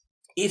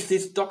 is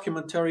this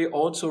documentary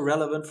also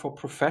relevant for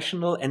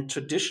professional and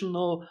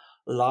traditional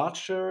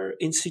larger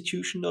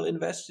institutional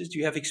investors? Do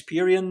you have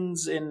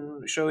experience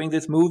in showing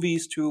these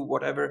movies to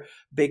whatever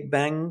big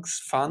banks,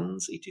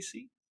 funds,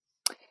 etc.?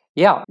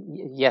 Yeah,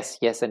 yes,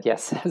 and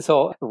yes.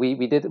 So we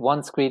did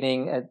one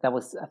screening that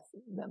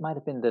might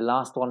have been the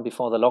last one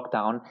before the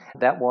lockdown,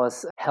 that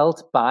was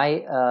held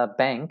by a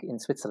bank in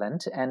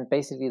Switzerland. And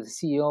basically the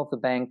CEO of the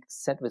bank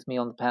sat with me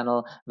on the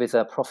panel with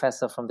a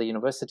professor from the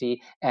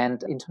university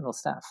and internal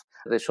staff.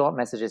 The short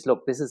message is,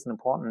 look, this is an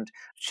important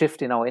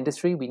shift in our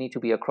industry. We need to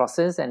be across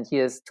this. And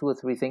here's 2 or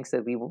 3 things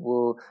that we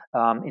will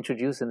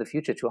introduce in the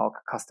future to our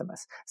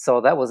customers.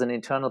 So that was an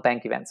internal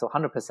bank event. So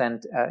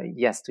 100%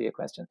 yes to your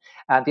question.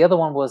 And the other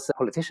one was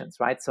politicians,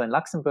 right? So in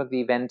Luxembourg, the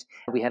event,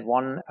 we had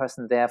one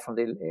person there from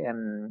the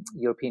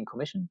European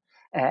Commission,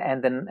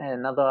 and then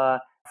another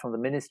from the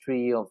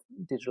Ministry of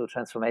Digital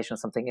Transformation or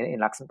something in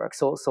Luxembourg.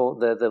 So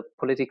the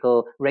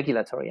political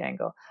regulatory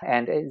angle.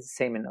 And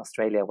same in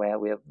Australia, where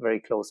we are very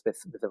close with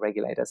the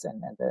regulators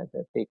and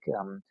the big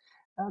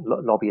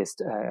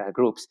lobbyist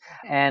groups.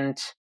 And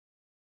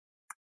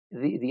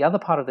the other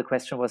part of the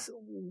question was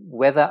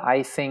whether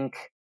I think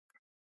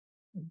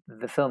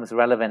the film is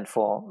relevant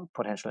for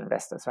potential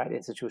investors, right?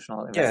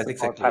 Institutional investors. Yeah,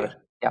 exactly.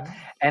 Yeah.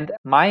 And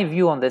my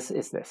view on this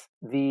is this: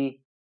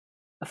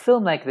 a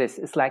film like this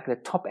is like the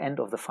top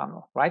end of the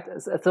funnel, right?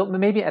 So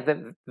maybe at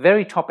the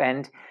very top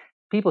end,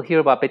 people hear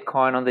about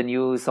Bitcoin on the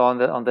news, on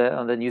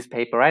the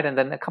newspaper, right? And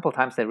then a couple of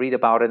times they read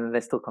about it and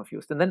they're still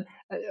confused. And then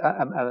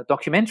a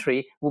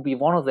documentary will be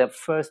one of their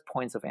first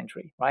points of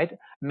entry, right?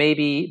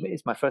 Maybe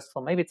it's my first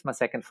film, maybe it's my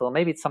second film,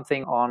 maybe it's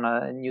something on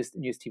a news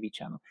TV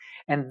channel.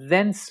 And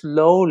then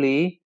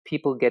slowly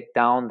people get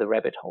down the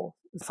rabbit hole.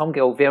 Some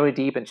go very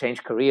deep and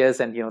change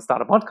careers and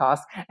start a podcast,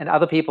 and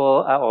other people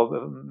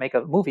or make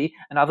a movie,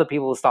 and other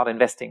people will start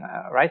investing,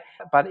 right?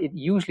 But it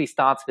usually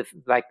starts with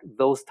like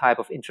those type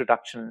of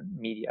introduction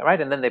media, right?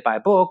 And then they buy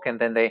a book, and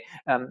then they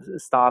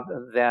start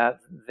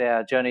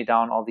their journey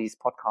down all these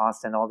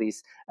podcasts and all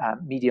these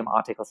Medium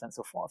articles and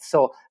so forth.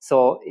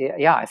 So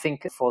yeah, I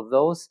think for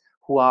those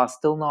who are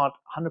still not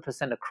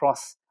 100%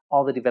 across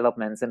all the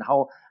developments and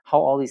how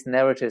all these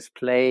narratives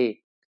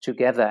play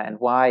together and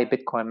why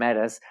Bitcoin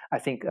matters, I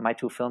think my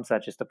two films are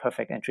just a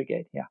perfect entry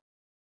gate. Yeah.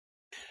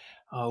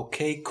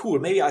 Okay, cool.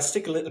 Maybe I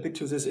stick a little bit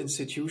to this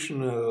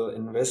institutional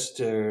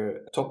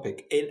investor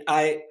topic. And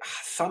I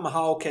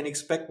somehow can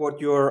expect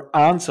what your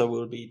answer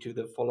will be to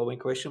the following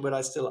question, but I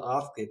still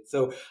ask it.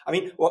 So, I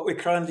mean, what we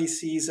currently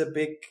see is a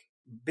big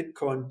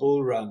Bitcoin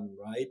bull run,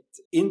 right?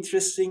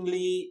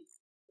 Interestingly,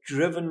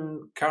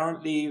 driven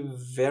currently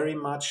very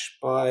much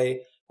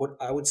by what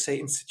I would say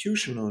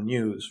institutional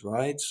news,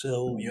 right?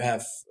 So you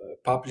have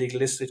publicly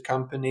listed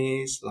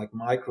companies like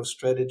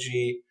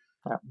MicroStrategy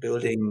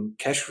building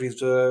cash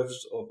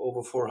reserves of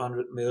over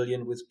 400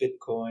 million with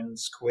Bitcoin,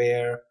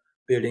 Square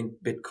building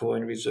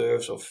Bitcoin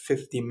reserves of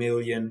 50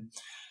 million.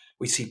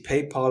 We see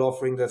PayPal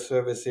offering their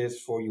services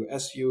for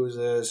US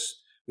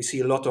users. We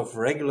see a lot of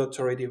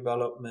regulatory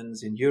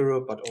developments in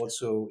Europe, but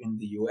also in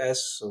the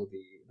US. So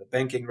the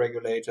banking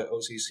regulator,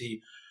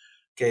 OCC,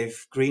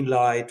 gave green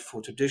light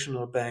for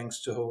traditional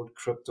banks to hold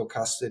crypto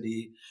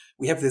custody.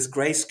 We have this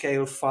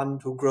Grayscale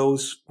fund who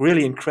grows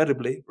really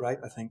incredibly, right?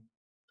 I think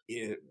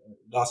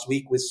last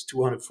week with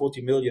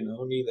 240 million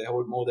only, they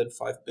hold more than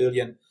 5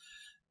 billion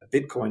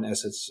Bitcoin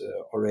assets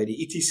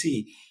already.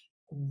 ETC.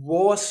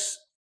 Was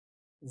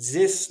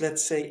this,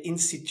 let's say,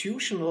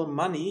 institutional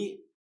money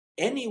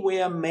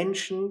anywhere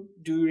mentioned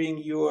during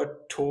your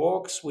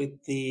talks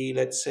with the,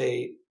 let's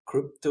say,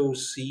 crypto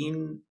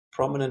scene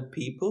prominent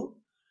people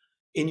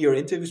in your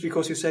interviews?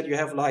 Because you said you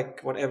have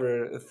like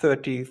whatever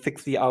 30,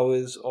 60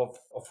 hours of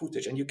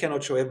footage and you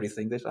cannot show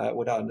everything. That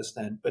what I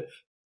understand. But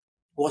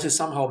was it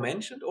somehow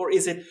mentioned, or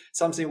is it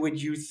something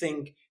which you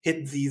think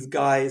hit these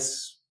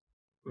guys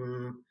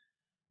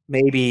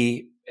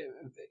maybe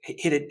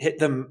hit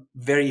them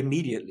very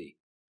immediately?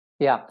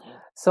 Yeah.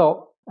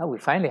 So we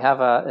finally have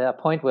a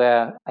point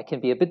where I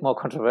can be a bit more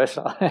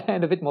controversial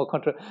and a bit more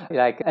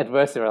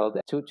adversarial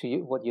to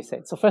you, what you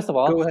said. So first of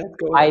all, go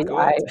ahead.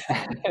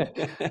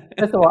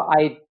 First of all,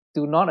 I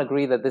do not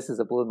agree that this is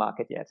a bull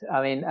market yet.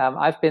 I mean,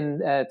 I've been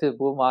to the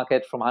bull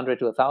market from 100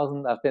 to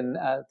 1,000. I've been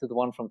to the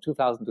one from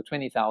 2,000 to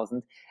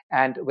 20,000.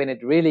 And when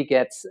it really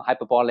gets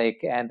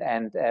hyperbolic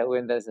and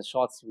when there's a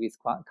short squeeze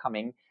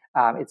coming,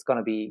 it's going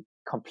to be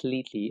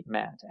completely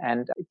mad.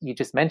 And you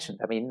just mentioned,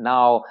 I mean,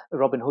 now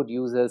Robinhood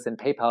users and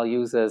PayPal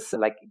users,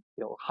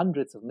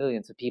 hundreds of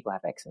millions of people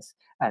have access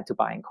to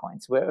buying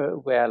coins,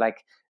 where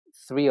like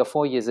 3 or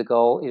 4 years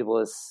ago, it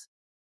was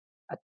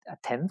a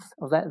tenth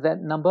of that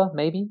number,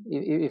 maybe,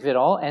 if at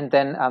all. And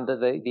then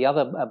the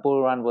other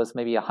bull run was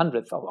maybe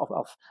 100th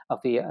of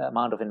the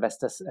amount of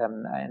investors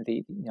and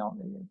the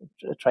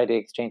trading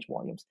exchange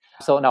volumes.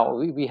 So no,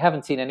 we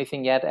haven't seen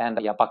anything yet, and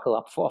buckle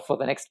up for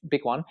the next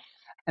big one.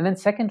 And then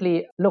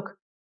secondly, look,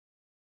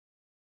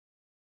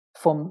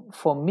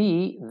 for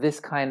me, this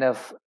kind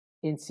of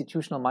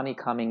institutional money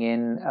coming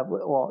in,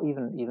 or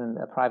even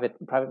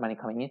private money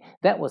coming in,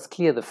 that was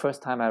clear the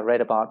first time I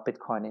read about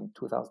Bitcoin in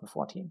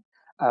 2014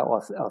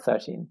 or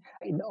 13.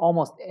 In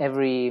almost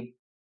every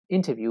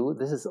interview,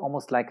 this is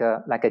almost like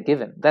a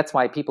given. That's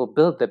why people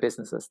build their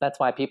businesses. That's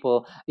why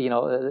people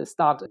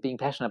start being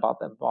passionate about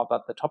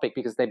the topic,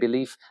 because they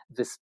believe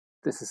this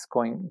is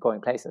going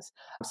places.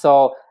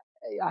 So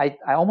I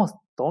almost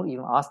don't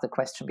even ask the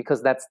question,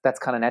 because that's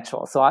kind of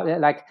natural. So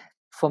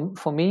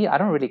for me, I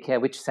don't really care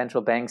which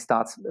central bank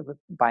starts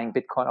buying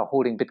Bitcoin or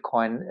holding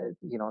Bitcoin,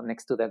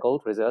 next to their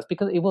gold reserves,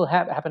 because it will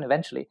happen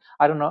eventually.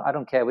 I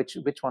don't care which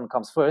one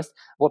comes first.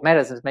 What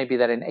matters is maybe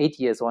that in 8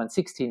 years or in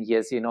 16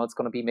 years, it's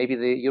going to be maybe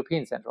the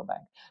European Central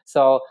Bank.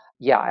 So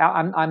yeah,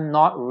 I'm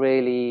not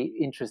really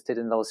interested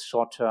in those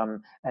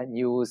short-term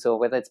news, or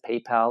whether it's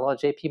PayPal or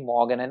JP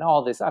Morgan and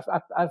all this.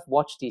 I've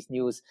watched these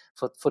news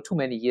for too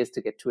many years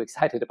to get too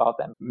excited about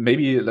them.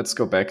 Maybe let's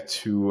go back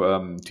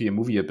to your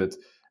movie a bit.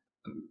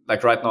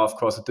 Like right now, of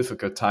course, at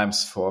difficult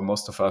times for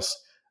most of us,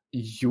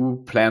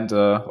 you planned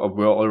or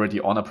were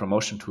already on a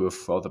promotion tour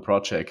for the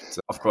project.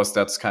 Of course,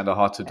 that's kind of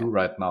hard to do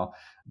right now.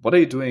 What are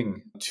you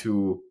doing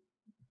to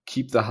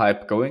keep the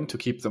hype going, to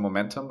keep the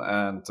momentum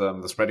and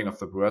the spreading of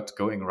the word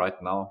going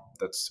right now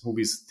that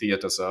movies,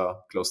 theaters are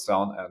closed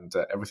down and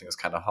everything is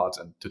kind of hard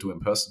and to do in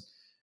person?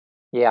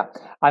 Yeah,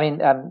 I mean,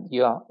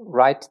 you're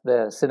right.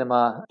 The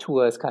cinema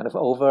tour is kind of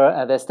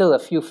over. There's still a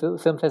few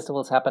film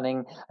festivals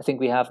happening. I think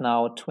we have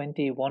now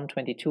 21,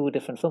 22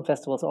 different film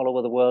festivals all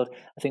over the world.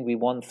 I think we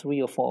won 3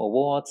 or 4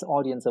 awards,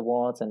 audience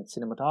awards and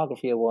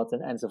cinematography awards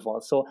and so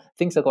forth. So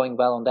things are going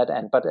well on that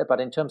end. But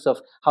in terms of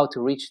how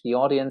to reach the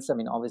audience, I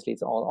mean, obviously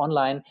it's all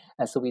online.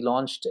 So we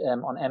launched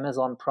on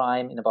Amazon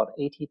Prime in about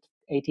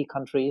 80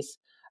 countries.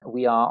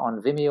 We are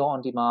on Vimeo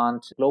on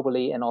demand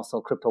globally and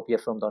also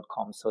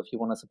cryptopiafilm.com. So if you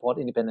want to support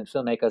independent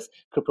filmmakers,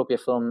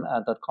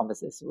 cryptopiafilm.com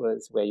is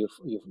where you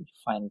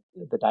find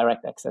the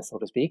direct access, so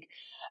to speak.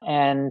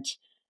 And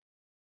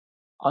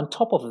on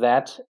top of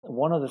that,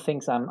 one of the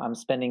things I'm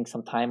spending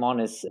some time on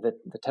is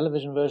the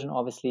television version,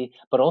 obviously,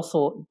 but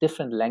also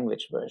different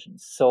language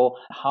versions. So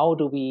how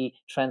do we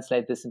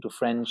translate this into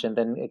French and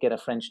then get a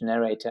French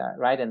narrator,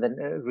 right? And then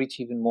reach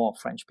even more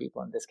French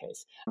people in this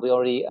case. We're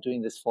already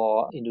doing this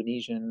for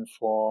Indonesian,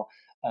 for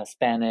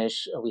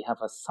Spanish. We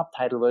have a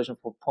subtitle version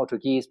for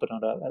Portuguese, but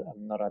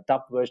not a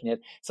dubbed version yet.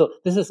 So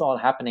this is all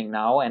happening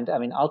now. And I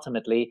mean,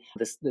 ultimately,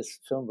 this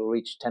film will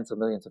reach tens of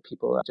millions of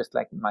people, just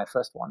like my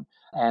first one.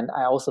 And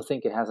I also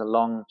think it has a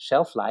long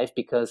shelf life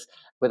because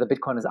whether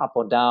Bitcoin is up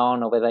or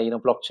down, or whether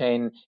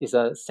blockchain is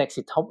a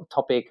sexy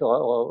topic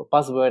or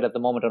buzzword at the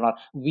moment or not,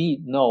 we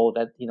know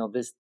that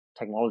this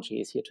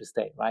technology is here to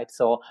stay, right?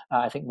 So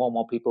I think more and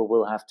more people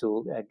will have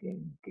to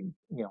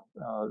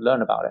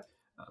learn about it.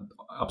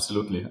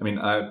 Absolutely. I mean,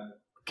 I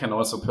can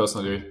also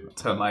personally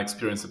tell my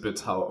experience a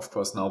bit how, of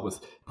course, now with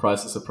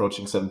prices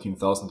approaching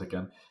 17,000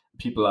 again,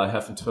 people I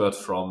haven't heard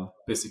from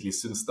basically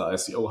since the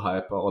ICO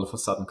hype are all of a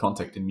sudden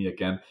contacting me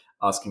again,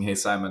 asking, hey,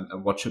 Simon,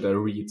 what should I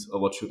read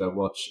or what should I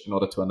watch in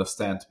order to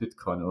understand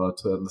Bitcoin or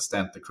to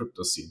understand the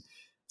crypto scene?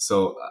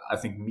 So I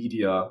think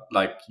media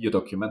like your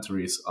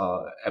documentaries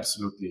are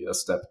absolutely a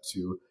step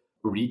to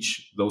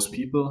reach those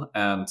people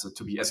and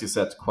to be, as you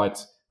said,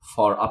 quite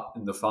far up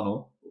in the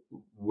funnel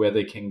where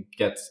they can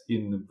get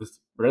in with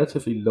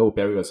relatively low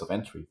barriers of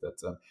entry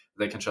that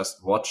they can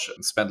just watch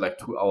and spend like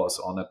 2 hours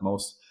on at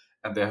most.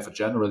 And they have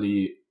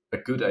generally a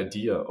good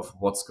idea of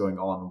what's going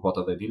on, what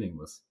are they dealing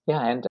with.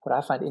 Yeah, and what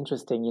I find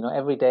interesting,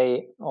 every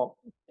day or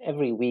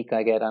every week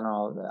I get, I don't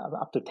know,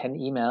 up to 10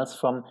 emails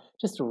from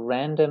just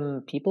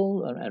random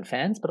people and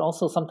fans, but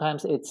also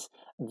sometimes it's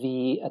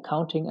the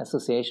Accounting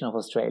Association of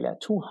Australia,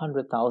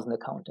 200,000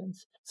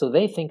 accountants. So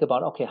they think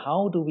about, okay,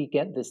 how do we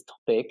get this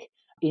topic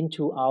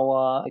into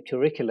our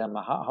curriculum?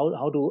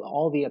 How do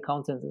all the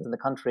accountants in the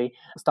country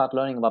start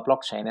learning about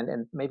blockchain?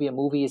 And maybe a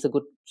movie is a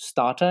good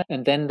starter,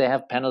 and then they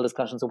have panel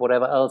discussions or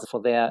whatever else for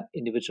their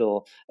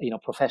individual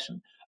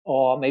profession.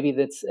 Or maybe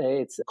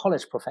it's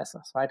college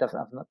professors, right? I've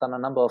done a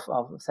number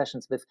of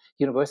sessions with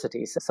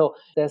universities. So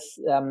there's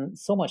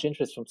so much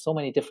interest from so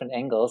many different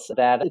angles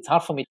that it's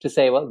hard for me to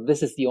say, well,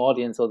 this is the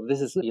audience or this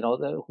is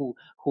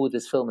who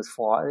this film is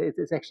for.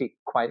 It's actually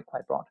quite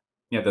broad.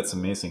 Yeah, that's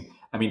amazing.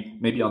 I mean,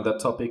 maybe on that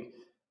topic,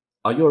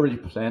 are you already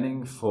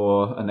planning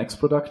for a next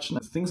production?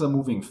 Things are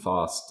moving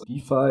fast.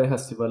 DeFi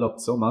has developed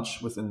so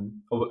much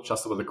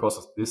just over the course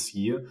of this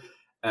year.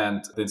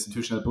 And the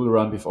institutional bull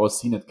run, we've all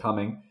seen it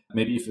coming.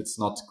 Maybe if it's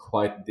not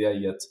quite there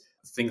yet,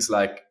 things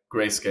like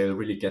Grayscale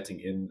really getting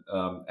in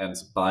and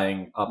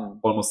buying up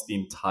almost the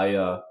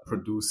entire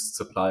produced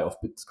supply of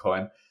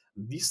Bitcoin.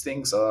 These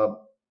things are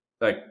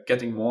like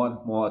getting more and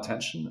more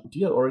attention. Do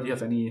you already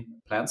have any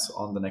plans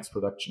on the next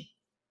production?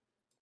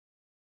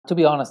 To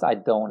be honest, I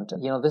don't.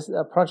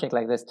 A project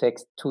like this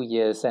takes 2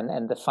 years,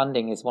 and the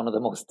funding is one of the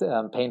most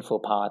painful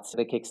parts.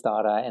 The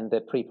Kickstarter and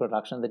the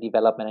pre-production, the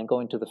development, and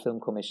going to the film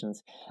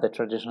commissions, the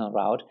traditional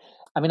route.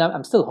 I mean,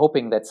 I'm still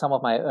hoping that some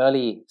of my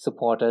early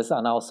supporters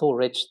are now so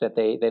rich that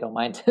they don't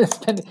mind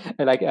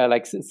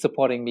like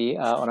supporting me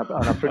on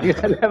a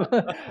producer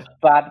level.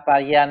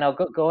 But yeah, no,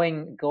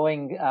 going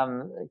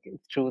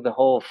through the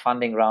whole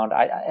funding round,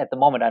 at the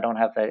moment I don't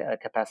have the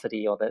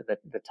capacity or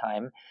the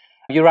time.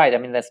 You're right. I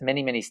mean, there's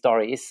many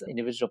stories,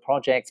 individual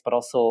projects, but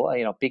also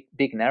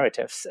big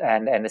narratives,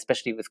 and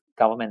especially with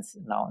governments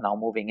now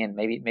moving in.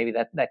 Maybe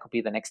that could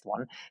be the next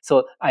one.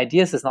 So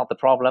ideas is not the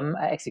problem,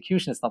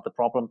 execution is not the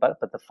problem, but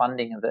the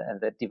funding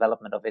and the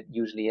development of it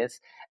usually is.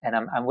 And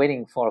I'm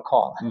waiting for a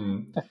call.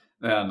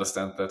 I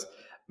understand that.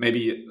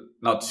 Maybe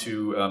not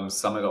to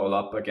sum it all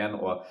up again,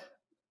 or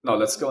no,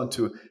 let's go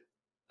into.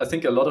 I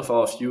think a lot of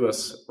our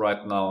viewers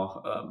right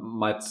now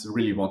might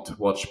really want to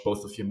watch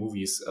both of your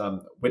movies.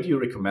 When do you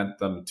recommend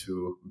them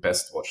to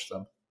best watch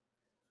them?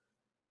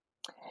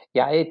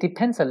 Yeah, it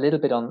depends a little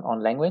bit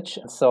on language.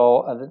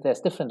 So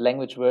there's different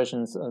language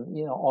versions,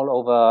 all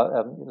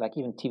over, like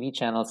even TV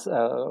channels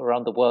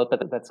around the world,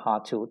 but that's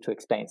hard to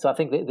explain. So I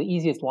think the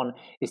easiest one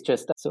is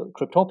so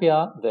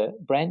Cryptopia, the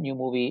brand new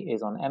movie,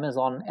 is on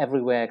Amazon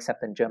everywhere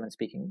except in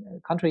German-speaking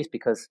countries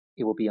because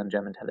it will be on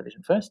German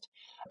television first.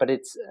 But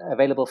it's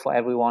available for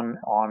everyone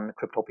on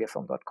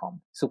cryptopiafilm.com.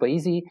 Super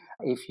easy.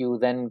 If you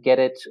then get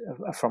it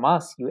from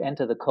us, you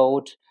enter the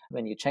code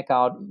when you check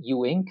out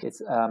UInc.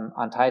 It's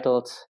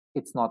Untitled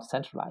it's not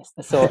centralized.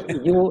 So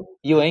you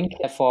Inc.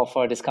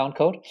 for a discount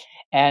code.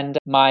 And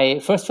my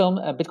first film,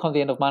 Bitcoin: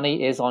 The End of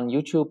Money, is on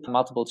YouTube,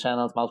 multiple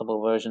channels,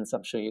 multiple versions.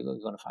 I'm sure you're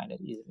going to find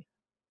it easily.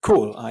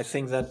 Cool. I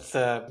think that's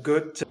a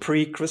good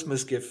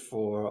pre-Christmas gift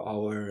for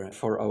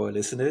our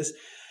listeners.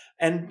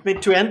 And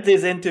to end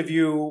this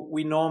interview,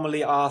 we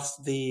normally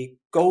ask the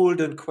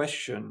golden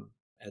question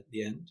at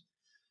the end.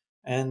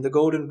 And the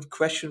golden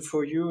question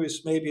for you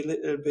is maybe a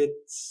little bit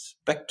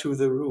back to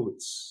the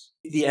roots.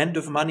 The end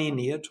of money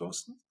near,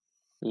 Thorsten?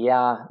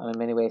 Yeah, in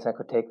many ways I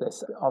could take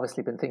this. I've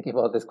obviously been thinking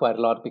about this quite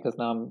a lot because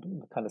now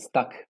I'm kind of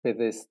stuck with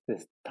this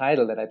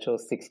title that I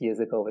chose 6 years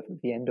ago, with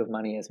The End of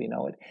Money as We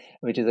Know It,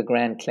 which is a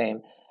grand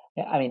claim.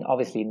 I mean,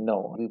 obviously,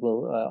 no. We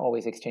will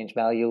always exchange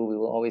value. We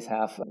will always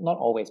have, not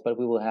always, but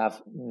we will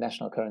have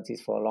national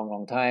currencies for a long,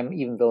 long time,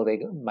 even though they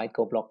might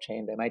go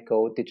blockchain, they might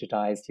go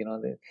digitized,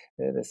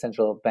 the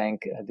central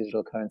bank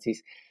digital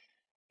currencies.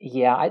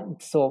 Yeah,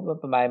 so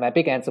my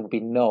big answer would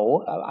be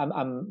no.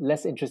 I'm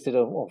less interested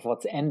of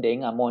what's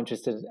ending. I'm more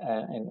interested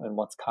in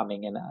what's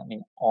coming. And I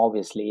mean,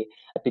 obviously,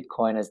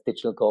 Bitcoin as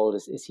digital gold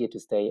is here to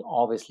stay.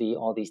 Obviously,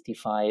 all these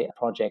DeFi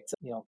projects,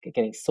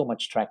 getting so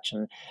much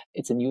traction.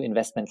 It's a new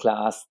investment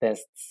class.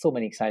 There's so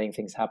many exciting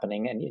things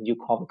happening, and you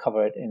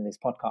cover it in this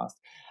podcast.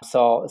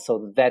 So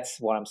that's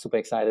what I'm super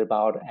excited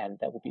about, and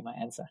that would be my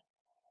answer.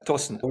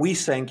 Thorsten, we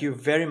thank you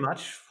very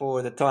much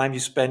for the time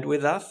you spent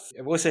with us.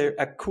 It was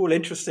a cool,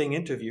 interesting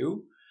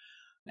interview.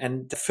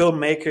 And the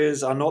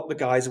filmmakers are not the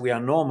guys we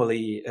are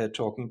normally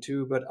talking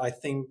to, but I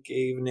think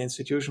even the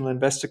institutional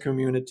investor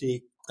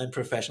community and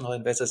professional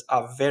investors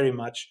are very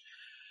much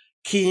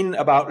keen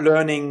about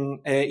learning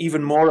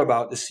even more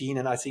about the scene.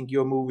 And I think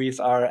your movies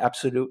are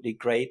absolutely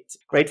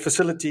great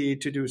facility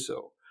to do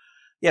so.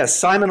 Yes,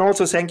 Simon,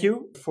 also thank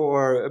you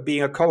for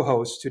being a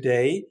co-host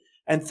today.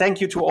 And thank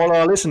you to all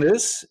our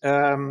listeners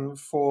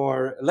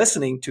for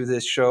listening to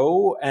this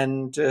show,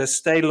 and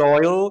stay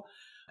loyal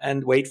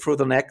and wait for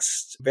the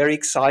next very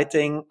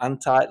exciting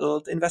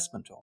Untitled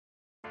Investment Talk.